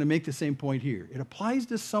 And he's going to make the same point here. It applies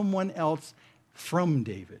to someone else from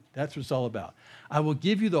David. That's what it's all about. I will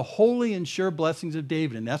give you the holy and sure blessings of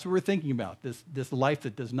David. And that's what we're thinking about, this life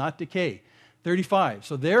that does not decay. 35.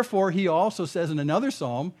 So therefore, he also says in another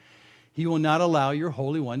psalm, he will not allow your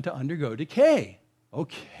Holy One to undergo decay.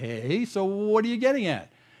 Okay, so what are you getting at?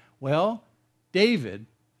 Well, David,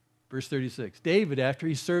 verse 36, David, after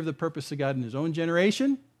he served the purpose of God in his own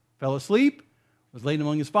generation, fell asleep, was laid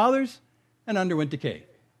among his fathers, and underwent decay.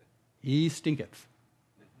 He stinketh.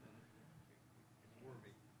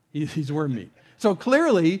 He's worm meat. So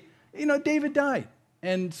clearly, David died.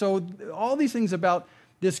 And so all these things about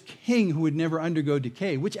this king who would never undergo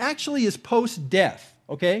decay, which actually is post-death,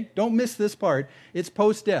 okay? Don't miss this part. It's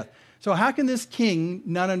post-death. So how can this king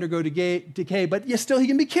not undergo decay, but yet still he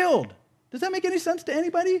can be killed? Does that make any sense to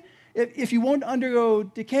anybody? If you won't undergo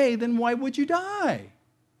decay, then why would you die?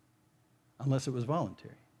 Unless it was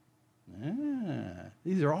voluntary.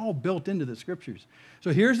 These are all built into the scriptures.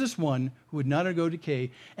 So here's this one who would not undergo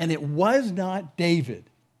decay, and it was not David,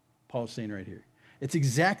 Paul's saying right here. It's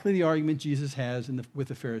exactly the argument Jesus has with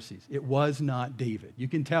the Pharisees. It was not David. You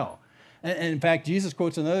can tell. And in fact, Jesus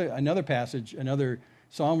quotes another passage, another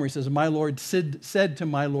psalm where he says, my Lord said to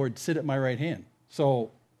my Lord, sit at my right hand.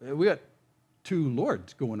 So we got two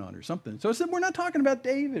lords going on or something. So we're not talking about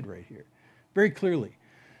David right here, very clearly.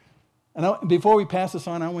 And before we pass this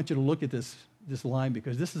on, I want you to look at this line,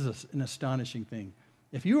 because this is an astonishing thing.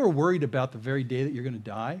 If you are worried about the very day that you're going to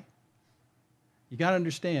die, you got to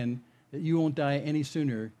understand that you won't die any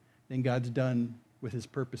sooner than God's done with his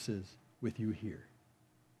purposes with you here.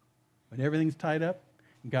 When everything's tied up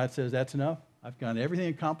and God says, that's enough, I've got everything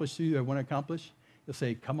accomplished to you I want to accomplish, he'll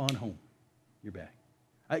say, come on home. You're back.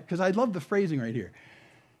 Because I love the phrasing right here.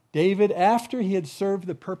 David, after he had served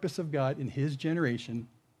the purpose of God in his generation,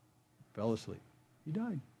 fell asleep. He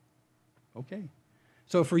died. Okay.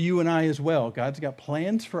 So for you and I as well, God's got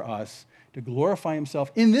plans for us to glorify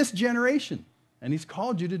himself in this generation. And he's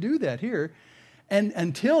called you to do that here. And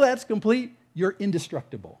until that's complete, you're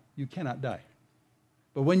indestructible. You cannot die.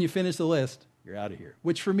 But when you finish the list, you're out of here,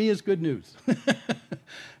 which for me is good news,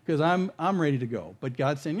 because I'm ready to go. But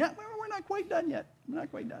God's saying, yeah, we're not quite done yet. We're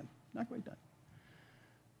not quite done. Not quite done.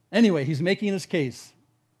 Anyway, he's making this case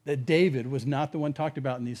that David was not the one talked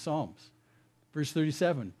about in these Psalms. Verse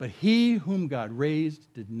 37, but he whom God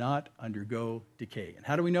raised did not undergo decay. And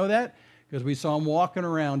how do we know that? Because we saw him walking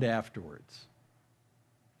around afterwards.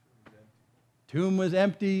 Tomb was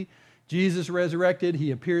empty. Jesus resurrected.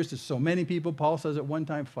 He appears to so many people. Paul says at one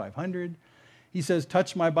time 500. He says,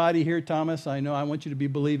 touch my body here, Thomas. I know I want you to be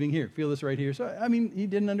believing here. Feel this right here. So, I mean, he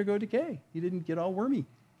didn't undergo decay. He didn't get all wormy.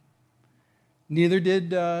 Neither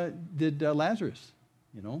did Lazarus,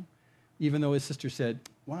 even though his sister said,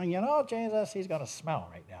 well, Jesus, he's going to smell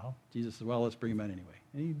right now. Jesus said, well, let's bring him in anyway.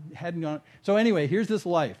 And he hadn't gone. So anyway, here's this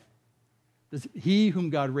life. He whom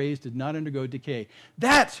God raised did not undergo decay.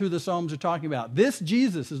 That's who the Psalms are talking about. This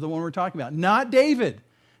Jesus is the one we're talking about, not David.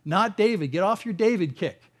 Not David. Get off your David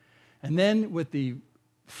kick. And then with the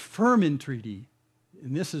firm entreaty,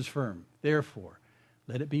 and this is firm, therefore,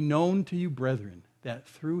 let it be known to you, brethren, that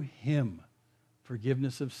through him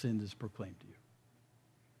forgiveness of sins is proclaimed to you.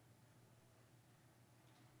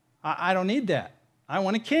 I don't need that. I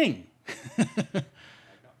want a king.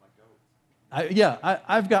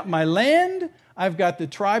 I've got my land. I've got the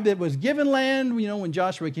tribe that was given land, when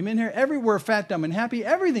Joshua came in here. Everywhere fat, dumb, and happy.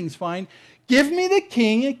 Everything's fine. Give me the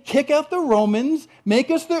king, kick out the Romans,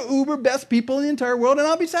 make us the uber best people in the entire world, and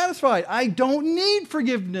I'll be satisfied. I don't need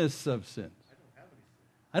forgiveness of sins.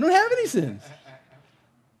 I don't have any sins.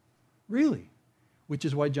 Really. Which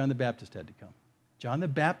is why John the Baptist had to come. John the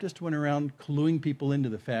Baptist went around cluing people into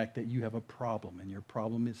the fact that you have a problem, and your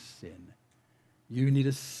problem is sin. You need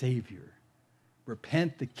a Savior.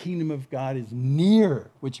 Repent, the kingdom of God is near,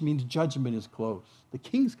 which means judgment is close. The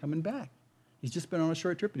king's coming back. He's just been on a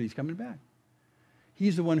short trip, but he's coming back.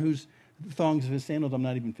 He's the one whose thongs of his sandals I'm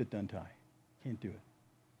not even fit to untie. Can't do it.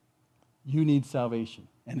 You need salvation,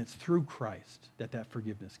 and it's through Christ that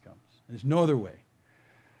forgiveness comes. And there's no other way.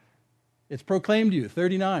 It's proclaimed to you,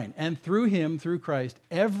 39, and through him, through Christ,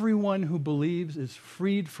 everyone who believes is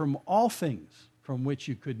freed from all things from which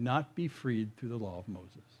you could not be freed through the law of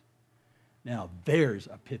Moses. Now, there's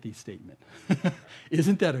a pithy statement.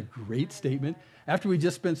 Isn't that a great statement? After we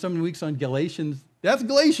just spent so many weeks on Galatians, that's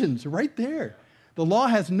Galatians right there. The law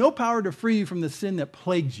has no power to free you from the sin that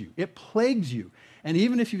plagues you. It plagues you. And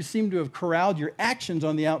even if you seem to have corralled your actions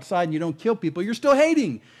on the outside and you don't kill people, you're still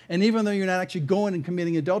hating. And even though you're not actually going and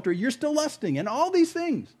committing adultery, you're still lusting and all these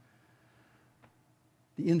things.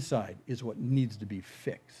 The inside is what needs to be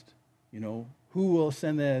fixed. Who will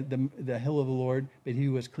ascend the hill of the Lord, but he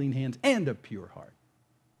who has clean hands and a pure heart.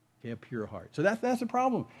 Okay, a pure heart. So that's the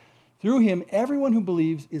problem. Through him, everyone who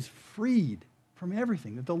believes is freed from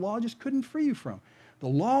everything that the law just couldn't free you from. The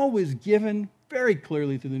law was given very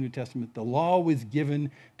clearly through the New Testament. The law was given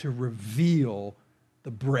to reveal the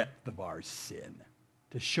breadth of our sin,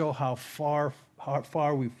 to show how far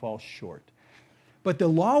we fall short. But the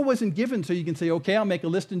law wasn't given so you can say, okay, I'll make a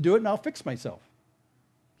list and do it and I'll fix myself.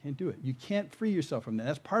 Can't do it. You can't free yourself from that.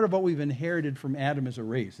 That's part of what we've inherited from Adam as a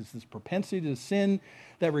race. It's this propensity to sin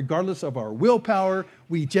that regardless of our willpower,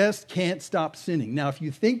 we just can't stop sinning. Now, if you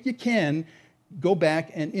think you can, go back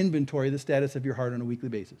and inventory the status of your heart on a weekly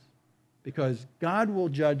basis. Because God will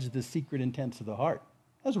judge the secret intents of the heart,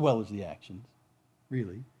 as well as the actions,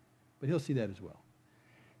 really. But he'll see that as well.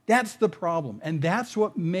 That's the problem. And that's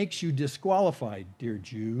what makes you disqualified, dear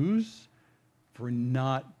Jews, for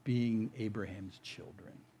not being Abraham's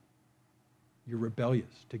children. You're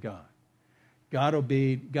rebellious to God.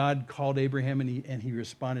 God called Abraham and he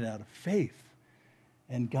responded out of faith.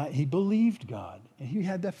 And he believed God. And he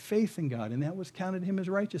had that faith in God. And that was counted to him as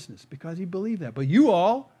righteousness because he believed that. But you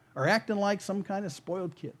all are acting like some kind of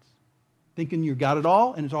spoiled kids, thinking you got it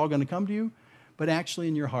all and it's all going to come to you. But actually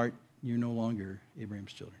in your heart, you're no longer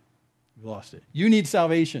Abraham's children. You've lost it. You need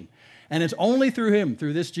salvation. And it's only through him,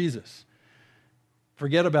 through this Jesus.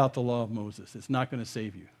 Forget about the law of Moses. It's not going to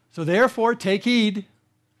save you. So therefore, take heed.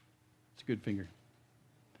 It's a good finger.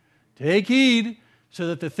 Take heed so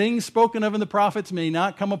that the things spoken of in the prophets may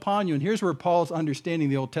not come upon you. And here's where Paul's understanding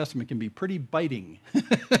the Old Testament can be pretty biting.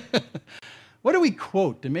 What do we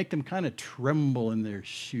quote to make them kind of tremble in their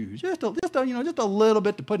shoes? Just a little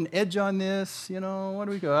bit to put an edge on this. What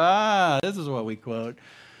do we go? This is what we quote.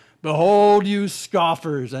 Behold, you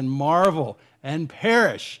scoffers, and marvel, and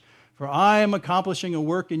perish. For I am accomplishing a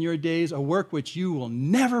work in your days, a work which you will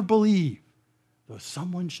never believe, though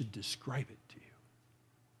someone should describe it to you.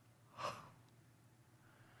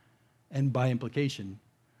 And by implication,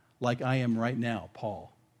 like I am right now,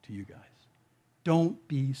 Paul, to you guys. Don't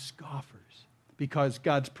be scoffers, because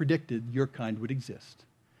God's predicted your kind would exist.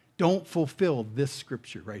 Don't fulfill this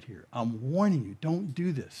scripture right here. I'm warning you, don't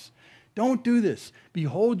do this. Don't do this.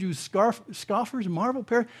 Behold, you scoffers, marvel,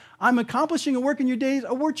 perish. I'm accomplishing a work in your days,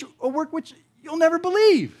 a work which you'll never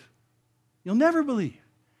believe. You'll never believe,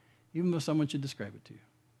 even though someone should describe it to you.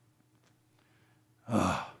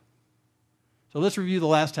 So let's review the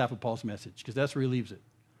last half of Paul's message, because that's where he leaves it.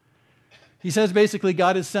 He says basically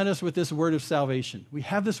God has sent us with this word of salvation. We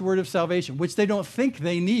have this word of salvation, which they don't think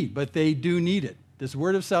they need, but they do need it. This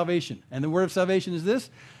word of salvation. And the word of salvation is this.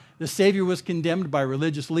 The Savior was condemned by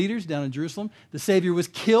religious leaders down in Jerusalem. The Savior was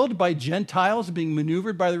killed by Gentiles being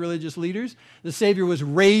maneuvered by the religious leaders. The Savior was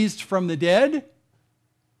raised from the dead.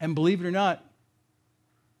 And believe it or not,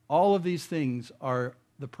 all of these things are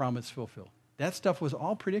the promise fulfilled. That stuff was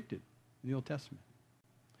all predicted in the Old Testament.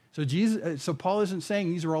 So Paul isn't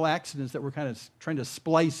saying these are all accidents that we're kind of trying to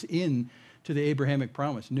splice in to the Abrahamic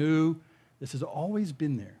promise. No, this has always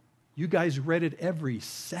been there. You guys read it every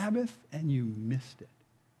Sabbath and you missed it.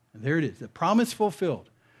 And there it is, the promise fulfilled.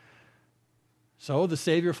 So the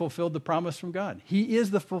Savior fulfilled the promise from God. He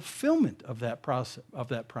is the fulfillment of that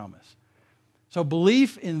promise. So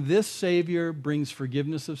belief in this Savior brings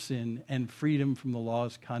forgiveness of sin and freedom from the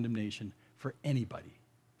law's condemnation for anybody.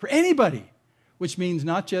 For anybody, which means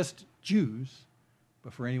not just Jews,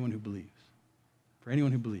 but for anyone who believes. For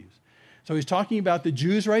anyone who believes. So he's talking about the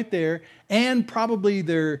Jews right there and probably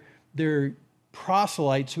their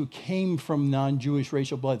proselytes who came from non-Jewish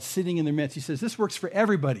racial blood sitting in their midst. He says this works for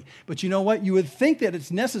everybody. But you know what? You would think that it's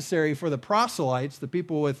necessary for the proselytes, the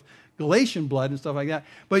people with Galatian blood and stuff like that.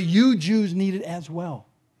 But you Jews need it as well.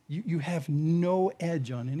 You have no edge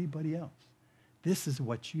on anybody else. This is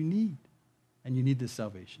what you need. And you need this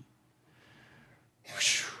salvation.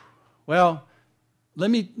 Well, let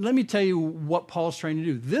me tell you what Paul's trying to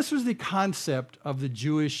do. This was the concept of the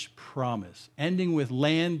Jewish promise, ending with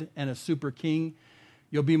land and a super king.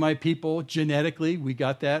 You'll be my people genetically. We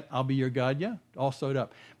got that. I'll be your God. Yeah, all sewed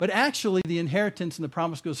up. But actually, the inheritance and the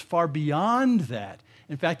promise goes far beyond that.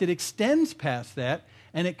 In fact, it extends past that,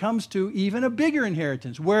 and it comes to even a bigger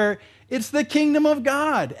inheritance, where it's the kingdom of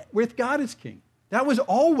God, with God as king. That was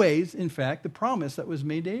always, in fact, the promise that was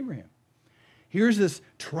made to Abraham. Here's this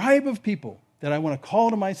tribe of people that I want to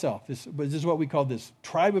call to myself. This is what we call this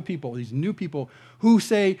tribe of people, these new people who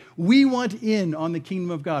say, we want in on the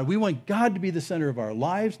kingdom of God. We want God to be the center of our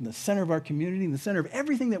lives and the center of our community and the center of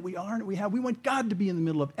everything that we are and we have. We want God to be in the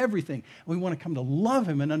middle of everything. And we want to come to love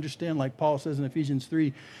him and understand, like Paul says in Ephesians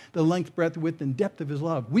 3, the length, breadth, width, and depth of his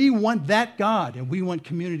love. We want that God, and we want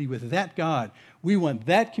community with that God. We want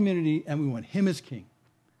that community, and we want him as king.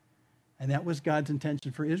 And that was God's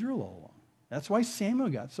intention for Israel all along. That's why Samuel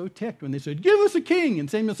got so ticked when they said, give us a king.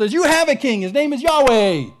 And Samuel says, you have a king. His name is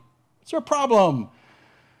Yahweh. What's your problem?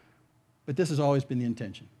 But this has always been the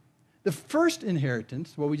intention. The first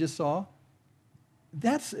inheritance, what we just saw,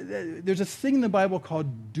 there's a thing in the Bible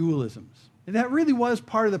called dualisms. And that really was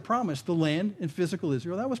part of the promise, the land in physical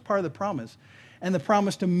Israel. That was part of the promise. And the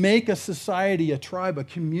promise to make a society, a tribe, a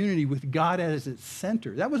community with God as its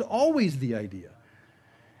center. That was always the idea.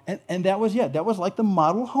 And that was like the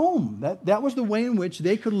model home. That was the way in which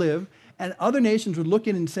they could live, and other nations would look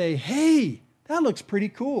in and say, hey, that looks pretty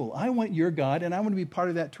cool. I want your God, and I want to be part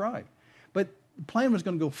of that tribe. But the plan was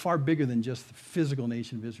going to go far bigger than just the physical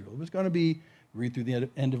nation of Israel. It was going to be, read through the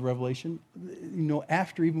end of Revelation,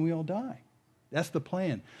 after even we all die. That's the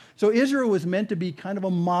plan. So Israel was meant to be kind of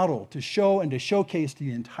a model to show and to showcase to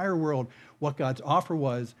the entire world what God's offer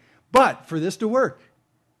was. But for this to work,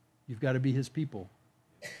 you've got to be his people.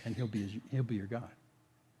 And he'll be your God.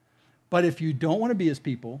 But if you don't want to be his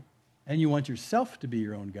people, and you want yourself to be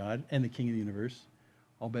your own God and the king of the universe,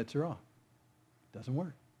 all bets are off. It doesn't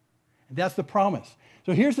work. And that's the promise.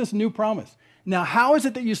 So here's this new promise. Now, how is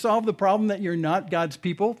it that you solve the problem that you're not God's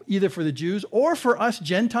people, either for the Jews or for us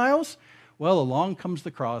Gentiles? Well, along comes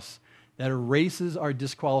the cross that erases our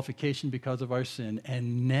disqualification because of our sin.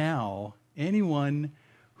 And now, anyone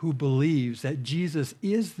who believes that Jesus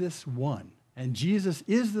is this one, and Jesus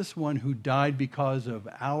is this one who died because of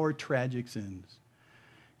our tragic sins,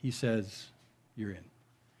 he says, you're in.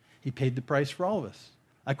 He paid the price for all of us.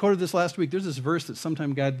 I quoted this last week. There's this verse that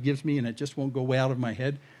sometimes God gives me, and it just won't go way out of my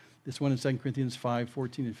head. This one in 2 Corinthians 5,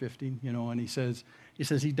 14 and 15, and he says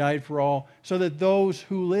he died for all so that those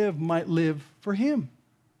who live might live for him.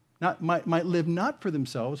 Might live not for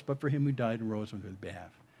themselves, but for him who died and rose on their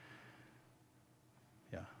behalf.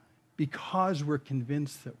 Yeah. Because we're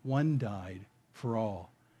convinced that one died for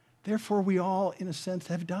all. Therefore, we all, in a sense,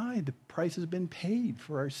 have died. The price has been paid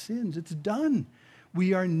for our sins. It's done.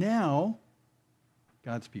 We are now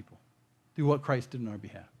God's people through what Christ did on our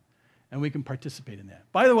behalf. And we can participate in that.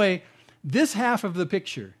 By the way, this half of the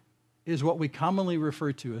picture is what we commonly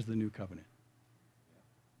refer to as the New Covenant.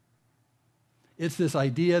 It's this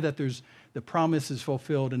idea that the promise is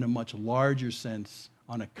fulfilled in a much larger sense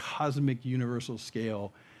on a cosmic universal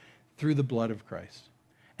scale through the blood of Christ.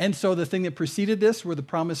 And so the thing that preceded this, where the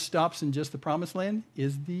promise stops in just the promised land,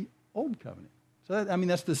 is the Old Covenant. So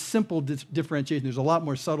that's the simple differentiation. There's a lot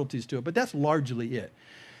more subtleties to it, but that's largely it.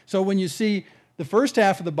 So when you see the first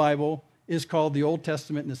half of the Bible is called the Old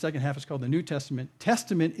Testament, and the second half is called the New Testament.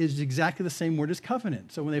 Testament is exactly the same word as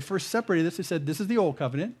covenant. So when they first separated this, they said, this is the Old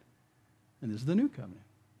Covenant, and this is the New Covenant.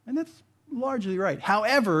 And that's largely right.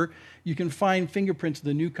 However, you can find fingerprints of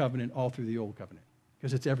the New Covenant all through the Old Covenant,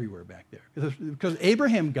 because it's everywhere back there. Because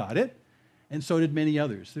Abraham got it, and so did many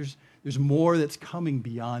others. There's more that's coming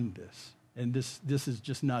beyond this. And this is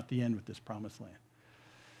just not the end with this promised land.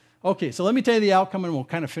 Okay, so let me tell you the outcome, and we'll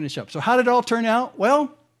kind of finish up. So how did it all turn out?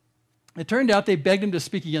 Well, it turned out they begged him to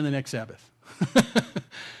speak again the next Sabbath.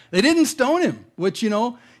 They didn't stone him, which, he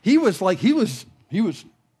was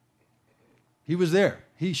there.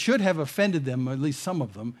 He should have offended them, at least some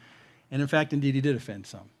of them. And in fact, indeed, he did offend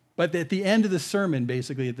some. But at the end of the sermon,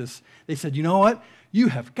 basically, they said, you know what? You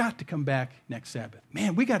have got to come back next Sabbath.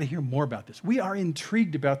 Man, we got to hear more about this. We are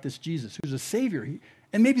intrigued about this Jesus, who's a Savior,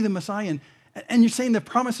 and maybe the Messiah. And you're saying the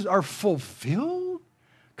promises are fulfilled?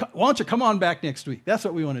 Why don't you come on back next week? That's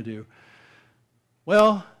what we want to do.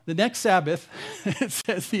 Well, the next Sabbath, it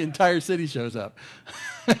says the entire city shows up.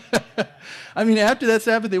 After that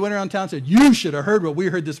Sabbath, they went around town and said, you should have heard what we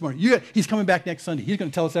heard this morning. He's coming back next Sunday. He's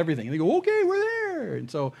going to tell us everything. And they go, okay, we're there.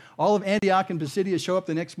 And so all of Antioch and Pisidia show up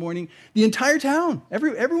the next morning. The entire town,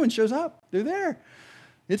 everyone shows up. They're there.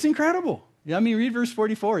 It's incredible. Read verse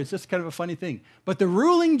 44. It's just kind of a funny thing. But the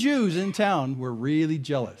ruling Jews in town were really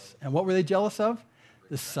jealous. And what were they jealous of?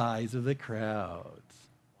 The size of the crowds.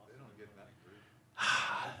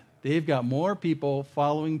 They've got more people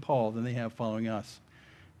following Paul than they have following us.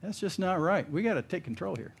 That's just not right. We got to take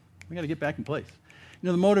control here. We got to get back in place.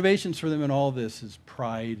 The motivations for them in all this is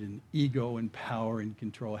pride and ego and power and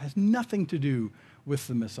control. It has nothing to do with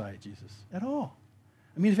the Messiah Jesus at all.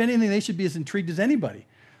 If anything, they should be as intrigued as anybody.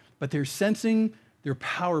 But they're sensing their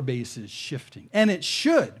power base is shifting. And it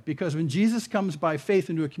should, because when Jesus comes by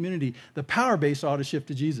faith into a community, the power base ought to shift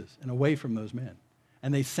to Jesus and away from those men.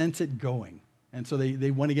 And they sense it going. And so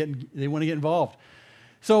they want to get involved.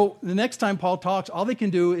 So the next time Paul talks, all they can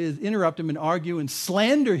do is interrupt him and argue and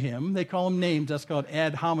slander him. They call him names. That's called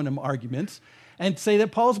ad hominem arguments. And say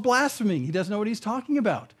that Paul's blaspheming. He doesn't know what he's talking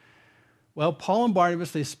about. Well, Paul and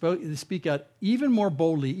Barnabas, they speak out even more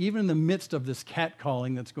boldly, even in the midst of this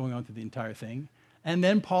catcalling that's going on through the entire thing. And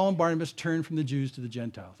then Paul and Barnabas turn from the Jews to the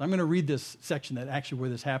Gentiles. I'm going to read this section that actually where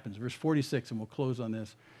this happens, verse 46, and we'll close on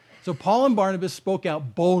this. So Paul and Barnabas spoke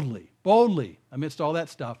out boldly amidst all that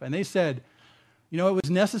stuff. And they said, it was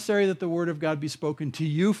necessary that the word of God be spoken to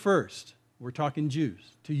you first. We're talking Jews.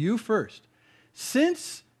 To you first.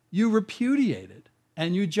 Since you repudiate it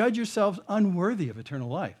and you judge yourselves unworthy of eternal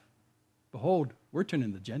life. Behold, we're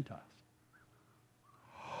turning to the Gentiles.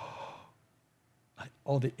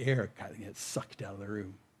 All the air kind of gets sucked out of the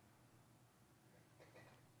room.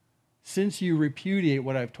 Since you repudiate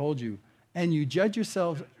what I've told you and you judge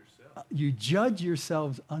yourselves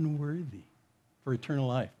unworthy for eternal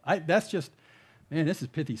life. This is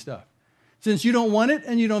pithy stuff. Since you don't want it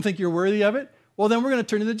and you don't think you're worthy of it, well, then we're going to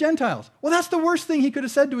turn to the Gentiles. Well, that's the worst thing he could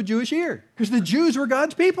have said to a Jewish ear, because the Jews were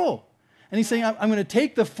God's people. And he's saying, I'm going to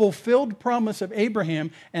take the fulfilled promise of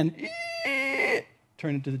Abraham and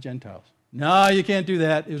turn it to the Gentiles. No, you can't do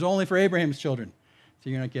that. It was only for Abraham's children. So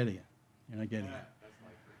you're not getting it. You're not getting it.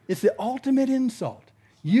 It's the ultimate insult.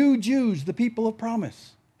 You Jews, the people of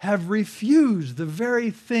promise, have refused the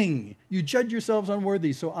very thing. You judge yourselves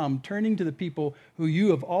unworthy, so I'm turning to the people who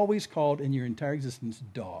you have always called in your entire existence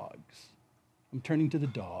dogs. I'm turning to the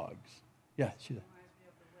dogs. Yeah, Sheila.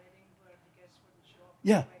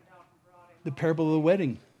 Yeah. The parable of the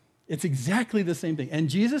wedding. It's exactly the same thing. And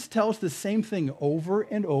Jesus tells the same thing over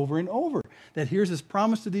and over and over, that here's his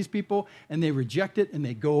promise to these people, and they reject it, and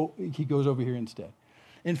he goes over here instead.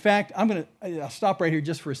 In fact, I'll stop right here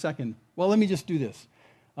just for a second. Well, let me just do this.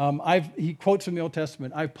 He quotes from the Old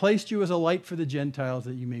Testament, I've placed you as a light for the Gentiles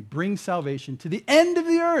that you may bring salvation to the end of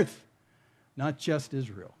the earth, not just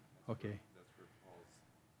Israel. Okay.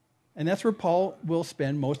 And that's where Paul will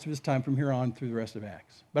spend most of his time from here on through the rest of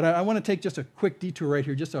Acts. But I want to take just a quick detour right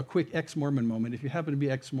here, just a quick ex-Mormon moment. If you happen to be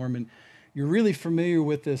ex-Mormon, you're really familiar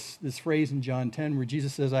with this phrase in John 10 where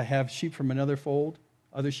Jesus says, I have sheep from another fold,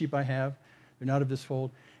 other sheep I have, they're not of this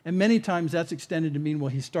fold. And many times that's extended to mean, well,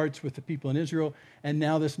 he starts with the people in Israel, and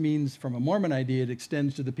now this means, from a Mormon idea, it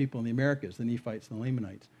extends to the people in the Americas, the Nephites and the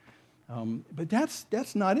Lamanites. But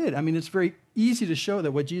that's not it. I mean, it's very easy to show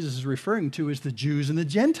that what Jesus is referring to is the Jews and the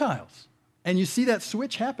Gentiles. And you see that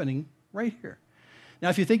switch happening right here. Now,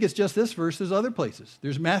 if you think it's just this verse, there's other places.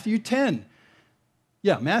 There's Matthew 10.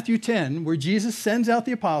 Yeah, Matthew 10, where Jesus sends out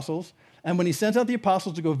the apostles, and when he sends out the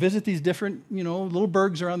apostles to go visit these different, little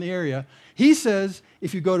burgs around the area, he says,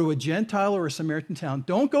 if you go to a Gentile or a Samaritan town,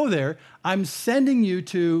 don't go there. I'm sending you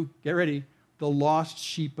to, get ready, the lost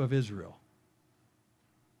sheep of Israel.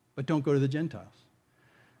 But don't go to the Gentiles.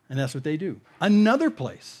 And that's what they do. Another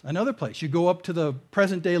place. You go up to the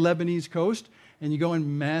present-day Lebanese coast, and you go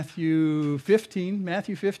in Matthew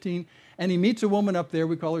 15, and he meets a woman up there.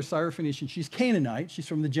 We call her Syrophoenician. She's Canaanite. She's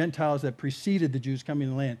from the Gentiles that preceded the Jews coming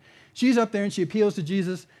to the land. She's up there, and she appeals to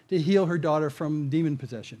Jesus to heal her daughter from demon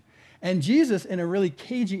possession. And Jesus, in a really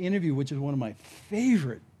cagey interview, which is one of my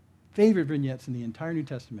favorite vignettes in the entire New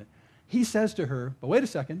Testament, he says to her, but wait a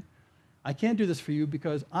second, I can't do this for you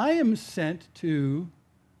because I am sent to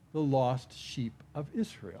the lost sheep of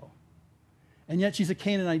Israel. And yet she's a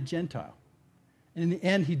Canaanite Gentile. And in the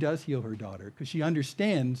end, he does heal her daughter because she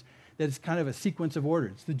understands that it's kind of a sequence of order.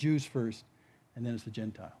 It's the Jews first, and then it's the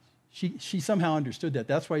Gentiles. She somehow understood that.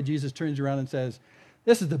 That's why Jesus turns around and says,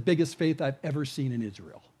 this is the biggest faith I've ever seen in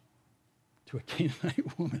Israel, to a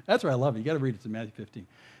Canaanite woman. That's why I love it. You got to read it. It's in Matthew 15.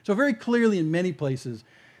 So very clearly in many places,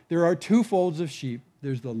 there are two folds of sheep.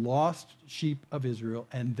 There's the lost sheep of Israel,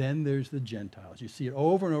 and then there's the Gentiles. You see it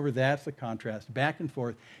over and over. That's the contrast, back and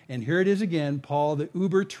forth. And here it is again, Paul, the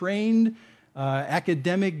uber-trained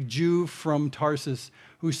academic Jew from Tarsus,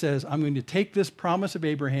 who says, I'm going to take this promise of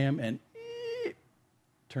Abraham and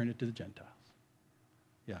turn it to the Gentiles.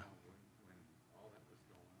 Yeah. When all that was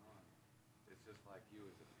going on, it's just like you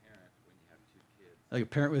as a parent when you have two kids. Like a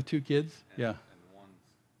parent with two kids? Yeah. And one's,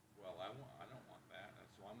 well, I don't want that,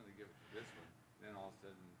 so I'm going to give it to this one. Then all of a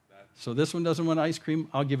sudden, that. So this one doesn't want ice cream,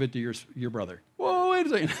 I'll give it to your brother. Whoa, wait a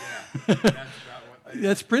second. Yeah, that's about what.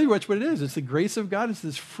 That's pretty much what it is. It's the grace of God. It's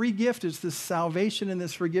this free gift. It's this salvation and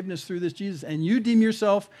this forgiveness through this Jesus. And you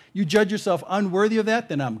judge yourself unworthy of that,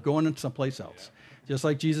 then I'm going someplace else. Just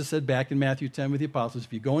like Jesus said back in Matthew 10 with the apostles,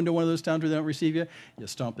 if you go into one of those towns where they don't receive you, you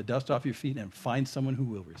stomp the dust off your feet and find someone who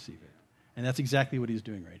will receive it. And that's exactly what he's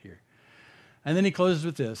doing right here. And then he closes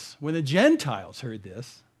with this. When the Gentiles heard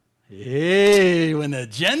this,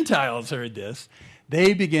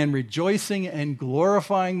 they began rejoicing and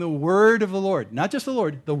glorifying the word of the Lord. Not just the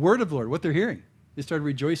Lord, the word of the Lord, what they're hearing. They started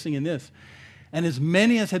rejoicing in this. And as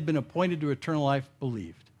many as had been appointed to eternal life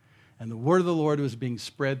believed. And the word of the Lord was being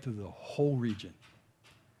spread through the whole region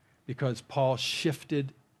because Paul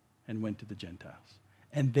shifted and went to the Gentiles.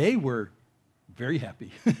 And they were very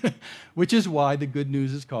happy, which is why the good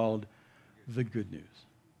news is called the good news,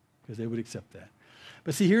 because they would accept that.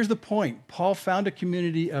 But see, here's the point. Paul found a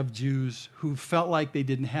community of Jews who felt like they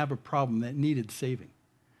didn't have a problem that needed saving.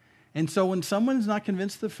 And so when someone's not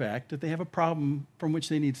convinced of the fact that they have a problem from which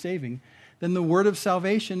they need saving, then the word of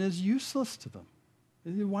salvation is useless to them.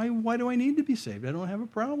 Why do I need to be saved? I don't have a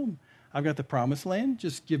problem. I've got the promised land.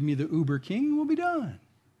 Just give me the Uber King and we'll be done.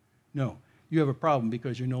 No, you have a problem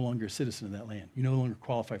because you're no longer a citizen of that land. You no longer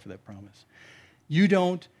qualify for that promise. You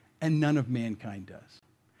don't, and none of mankind does.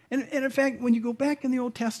 And in fact, when you go back in the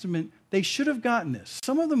Old Testament, they should have gotten this.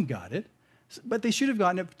 Some of them got it, but they should have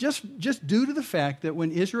gotten it just due to the fact that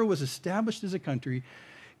when Israel was established as a country,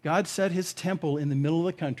 God set his temple in the middle of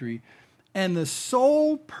the country, and the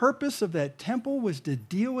sole purpose of that temple was to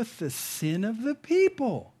deal with the sin of the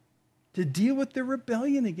people, to deal with their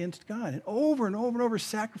rebellion against God. And over,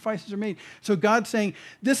 sacrifices are made. So God's saying,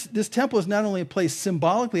 this temple is not only a place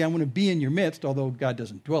symbolically I want to be in your midst, although God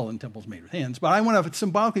doesn't dwell in temples made with hands, but I want to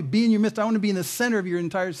symbolically be in your midst. I want to be in the center of your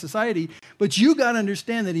entire society. But you got to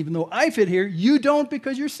understand that even though I fit here, you don't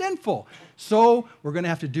because you're sinful. So we're going to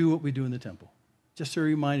have to do what we do in the temple. Just to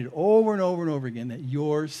remind you over and over again that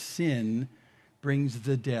your sin brings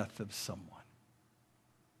the death of someone.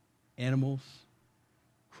 Animals,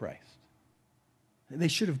 Christ. They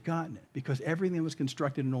should have gotten it because everything that was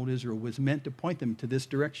constructed in old Israel was meant to point them to this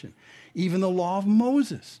direction. Even the law of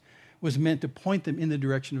Moses was meant to point them in the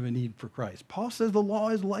direction of a need for Christ. Paul says the law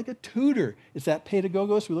is like a tutor. It's that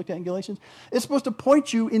pedagogos we looked at in Galatians. It's supposed to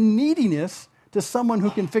point you in neediness to someone who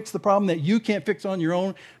can fix the problem that you can't fix on your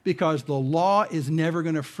own, because the law is never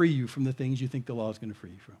going to free you from the things you think the law is going to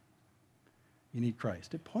free you from. You need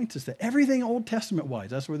Christ. It points us to everything Old Testament-wise.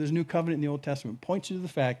 That's where there's new covenant in the Old Testament. It points you to the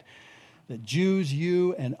fact that Jews,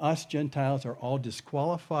 you and us Gentiles, are all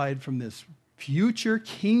disqualified from this future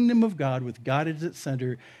kingdom of God with God at its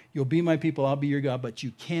center. You'll be my people, I'll be your God, but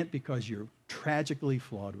you can't because you're tragically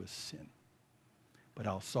flawed with sin. But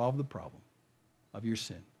I'll solve the problem of your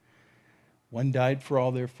sin. One died for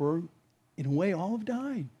all, therefore, in a way, all have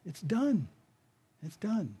died. It's done. It's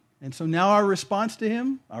done. And so now our response to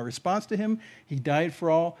him, he died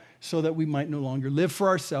for all so that we might no longer live for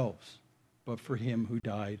ourselves, but for him who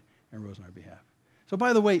died and rose on our behalf. So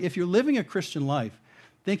by the way, if you're living a Christian life,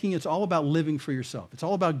 thinking it's all about living for yourself, it's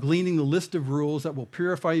all about gleaning the list of rules that will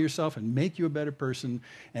purify yourself and make you a better person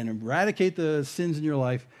and eradicate the sins in your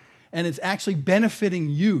life, and it's actually benefiting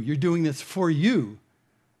you, you're doing this for you,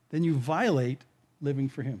 then you violate living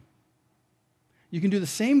for him. You can do the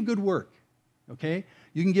same good work, okay?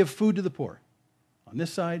 You can give food to the poor on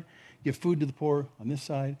this side, give food to the poor on this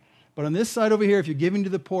side. But on this side over here, if you're giving to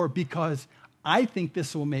the poor because I think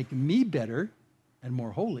this will make me better and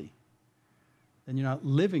more holy, then you're not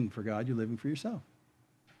living for God, you're living for yourself.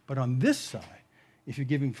 But on this side, if you're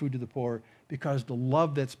giving food to the poor because the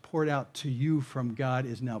love that's poured out to you from God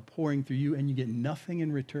is now pouring through you and you get nothing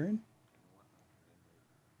in return,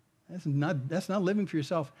 that's not living for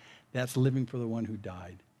yourself. That's living for the one who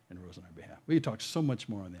died and rose on our behalf. We could talk so much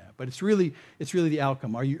more on that, but it's really the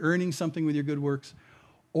outcome. Are you earning something with your good works,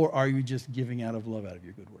 or are you just giving out of love out of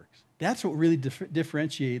your good works? That's what really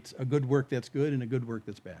differentiates a good work that's good and a good work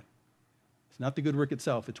that's bad. It's not the good work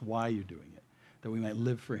itself, it's why you're doing it, that we might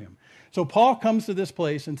live for him. So Paul comes to this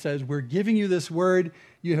place and says, we're giving you this word.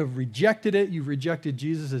 You have rejected it. You've rejected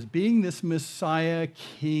Jesus as being this Messiah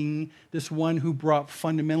King, this one who brought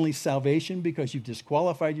fundamentally salvation because you've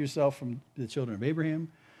disqualified yourself from the children of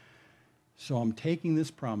Abraham. So I'm taking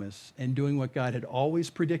this promise and doing what God had always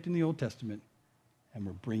predicted in the Old Testament, and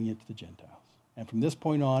we're bringing it to the Gentiles. And from this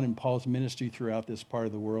point on in Paul's ministry throughout this part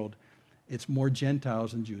of the world, it's more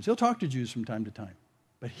Gentiles than Jews. He'll talk to Jews from time to time,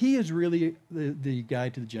 but he is really the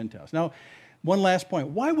guide to the Gentiles. Now, one last point.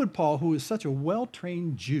 Why would Paul, who is such a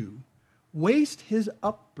well-trained Jew, waste his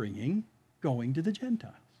upbringing going to the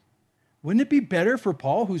Gentiles? Wouldn't it be better for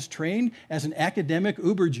Paul, who's trained as an academic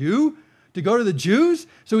uber Jew, to go to the Jews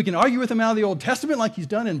so he can argue with them out of the Old Testament like he's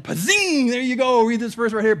done, and pazing, there you go, read this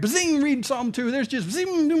verse right here, pazing, read Psalm 2, there's just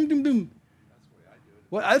zing, doom, doom, doom.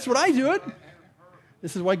 That's what I do it.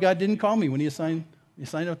 This is why God didn't call me when he assigned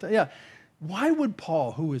up to, yeah. Why would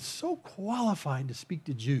Paul, who is so qualified to speak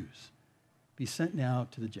to Jews, be sent now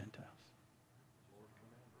to the Gentiles?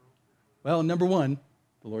 Well, number one,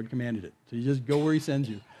 the Lord commanded it. So you just go where he sends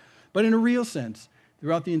you. But in a real sense,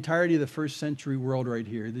 throughout the entirety of the first century world right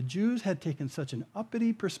here, the Jews had taken such an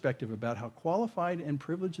uppity perspective about how qualified and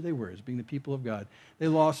privileged they were as being the people of God. They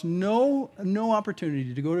lost no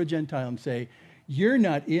opportunity to go to a Gentile and say, you're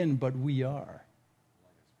not in, but we are.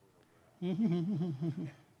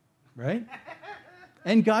 Right?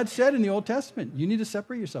 And God said in the Old Testament, you need to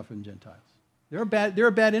separate yourself from Gentiles. They're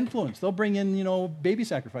a bad influence. They'll bring in, baby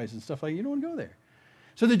sacrifices and stuff like that. You don't want to go there.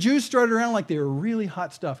 So the Jews started around like they were really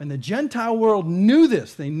hot stuff. And the Gentile world knew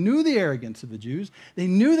this. They knew the arrogance of the Jews. They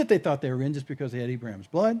knew that they thought they were in just because they had Abraham's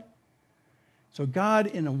blood. So God,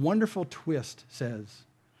 in a wonderful twist, says,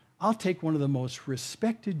 I'll take one of the most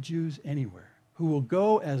respected Jews anywhere who will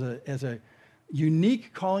go as a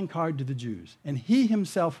unique calling card to the Jews. And he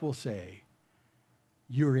himself will say,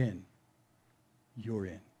 you're in. You're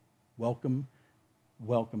in. Welcome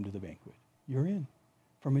to the banquet. You're in.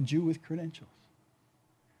 From a Jew with credentials.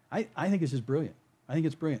 I think it's just brilliant. I think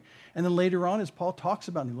it's brilliant. And then later on, as Paul talks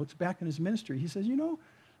about it, and he looks back on his ministry, he says,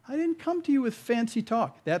 I didn't come to you with fancy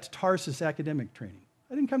talk. That's Tarsus academic training.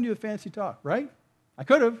 I didn't come to you with fancy talk, right? I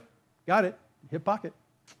could have. Got it. Hip pocket.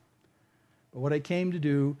 But what I came to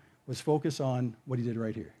do was focus on what he did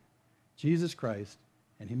right here. Jesus Christ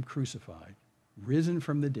and him crucified, risen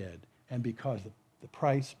from the dead, and because of the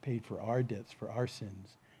price paid for our debts, for our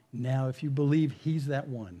sins, now if you believe he's that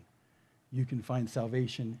one, you can find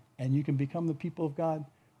salvation and you can become the people of God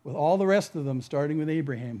with all the rest of them, starting with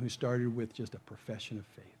Abraham, who started with just a profession of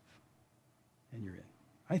faith. And you're in.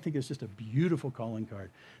 I think it's just a beautiful calling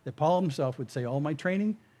card that Paul himself would say, all my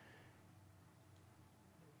training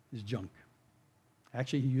is junk.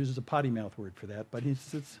 Actually, he uses a potty mouth word for that, but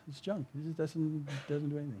it's junk. He just doesn't do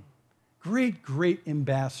anything. Great, great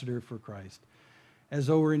ambassador for Christ. As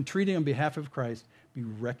though we're entreating on behalf of Christ, be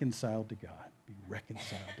reconciled to God. Be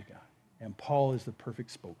reconciled to God. And Paul is the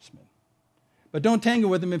perfect spokesman. But don't tangle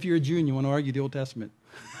with him if you're a Jew and you want to argue the Old Testament.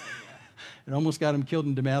 It almost got him killed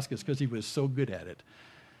in Damascus because he was so good at it.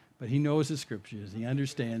 But he knows the scriptures. He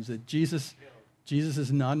understands that Jesus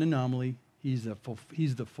is not an anomaly. He's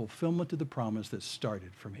the fulfillment of the promise that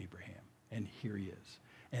started from Abraham. And here he is.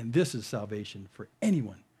 And this is salvation for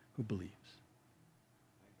anyone who believes.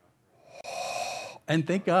 And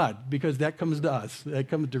thank God, because that comes to us. That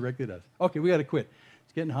comes directly to us. Okay, we got to quit.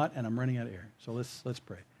 It's getting hot, and I'm running out of air. So let's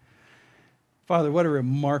pray. Father, what a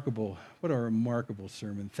remarkable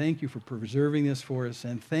sermon. Thank you for preserving this for us,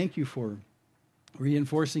 and thank you for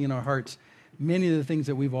reinforcing in our hearts many of the things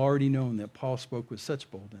that we've already known that Paul spoke with such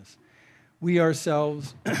boldness. We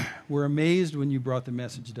ourselves were amazed when you brought the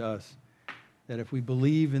message to us that if we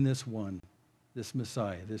believe in this one, this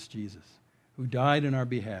Messiah, this Jesus, who died on our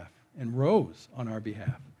behalf and rose on our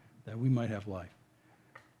behalf, that we might have life,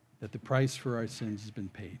 that the price for our sins has been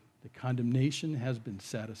paid, the condemnation has been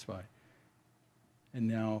satisfied, and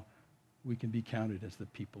now we can be counted as the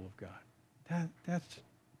people of God.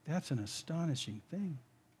 That's an astonishing thing.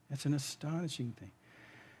 That's an astonishing thing.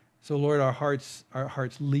 So, Lord, our hearts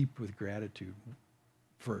leap with gratitude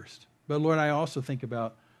first. But, Lord, I also think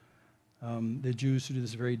about the Jews who to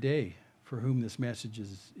this very day, for whom this message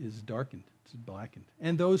is darkened, it's blackened.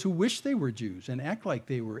 And those who wish they were Jews and act like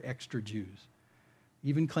they were extra Jews,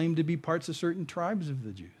 even claim to be parts of certain tribes of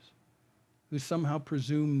the Jews, who somehow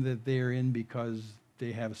presume that they are in because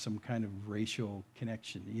they have some kind of racial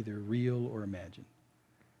connection, either real or imagined,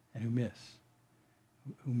 and who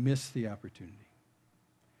miss the opportunity.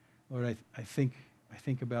 Lord, I think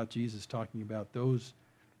about Jesus talking about those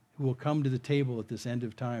who will come to the table at this end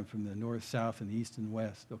of time from the north, south, and the east and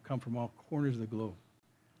west. They'll come from all corners of the globe.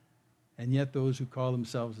 And yet those who call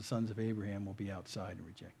themselves the sons of Abraham will be outside and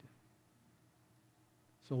rejected.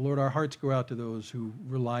 So, Lord, our hearts go out to those who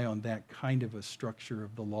rely on that kind of a structure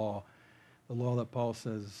of the law that Paul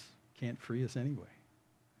says can't free us anyway.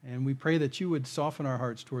 And we pray that you would soften our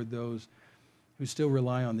hearts toward those who still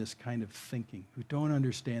rely on this kind of thinking, who don't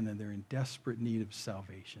understand that they're in desperate need of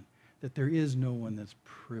salvation, that there is no one that's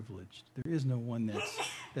privileged, there is no one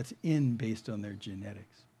that's in based on their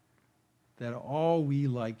genetics, that all we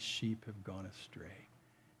like sheep have gone astray,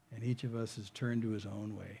 and each of us has turned to his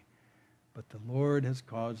own way. But the Lord has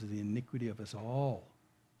caused the iniquity of us all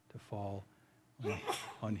to fall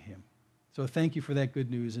on him. So thank you for that good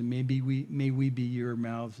news, and may we be your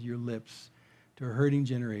mouths, your lips, to a hurting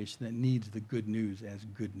generation that needs the good news as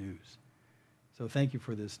good news. So thank you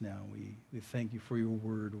for this now. We thank you for your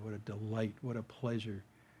word. What a delight, what a pleasure,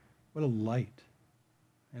 what a light.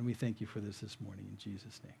 And we thank you for this morning in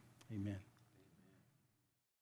Jesus' name. Amen.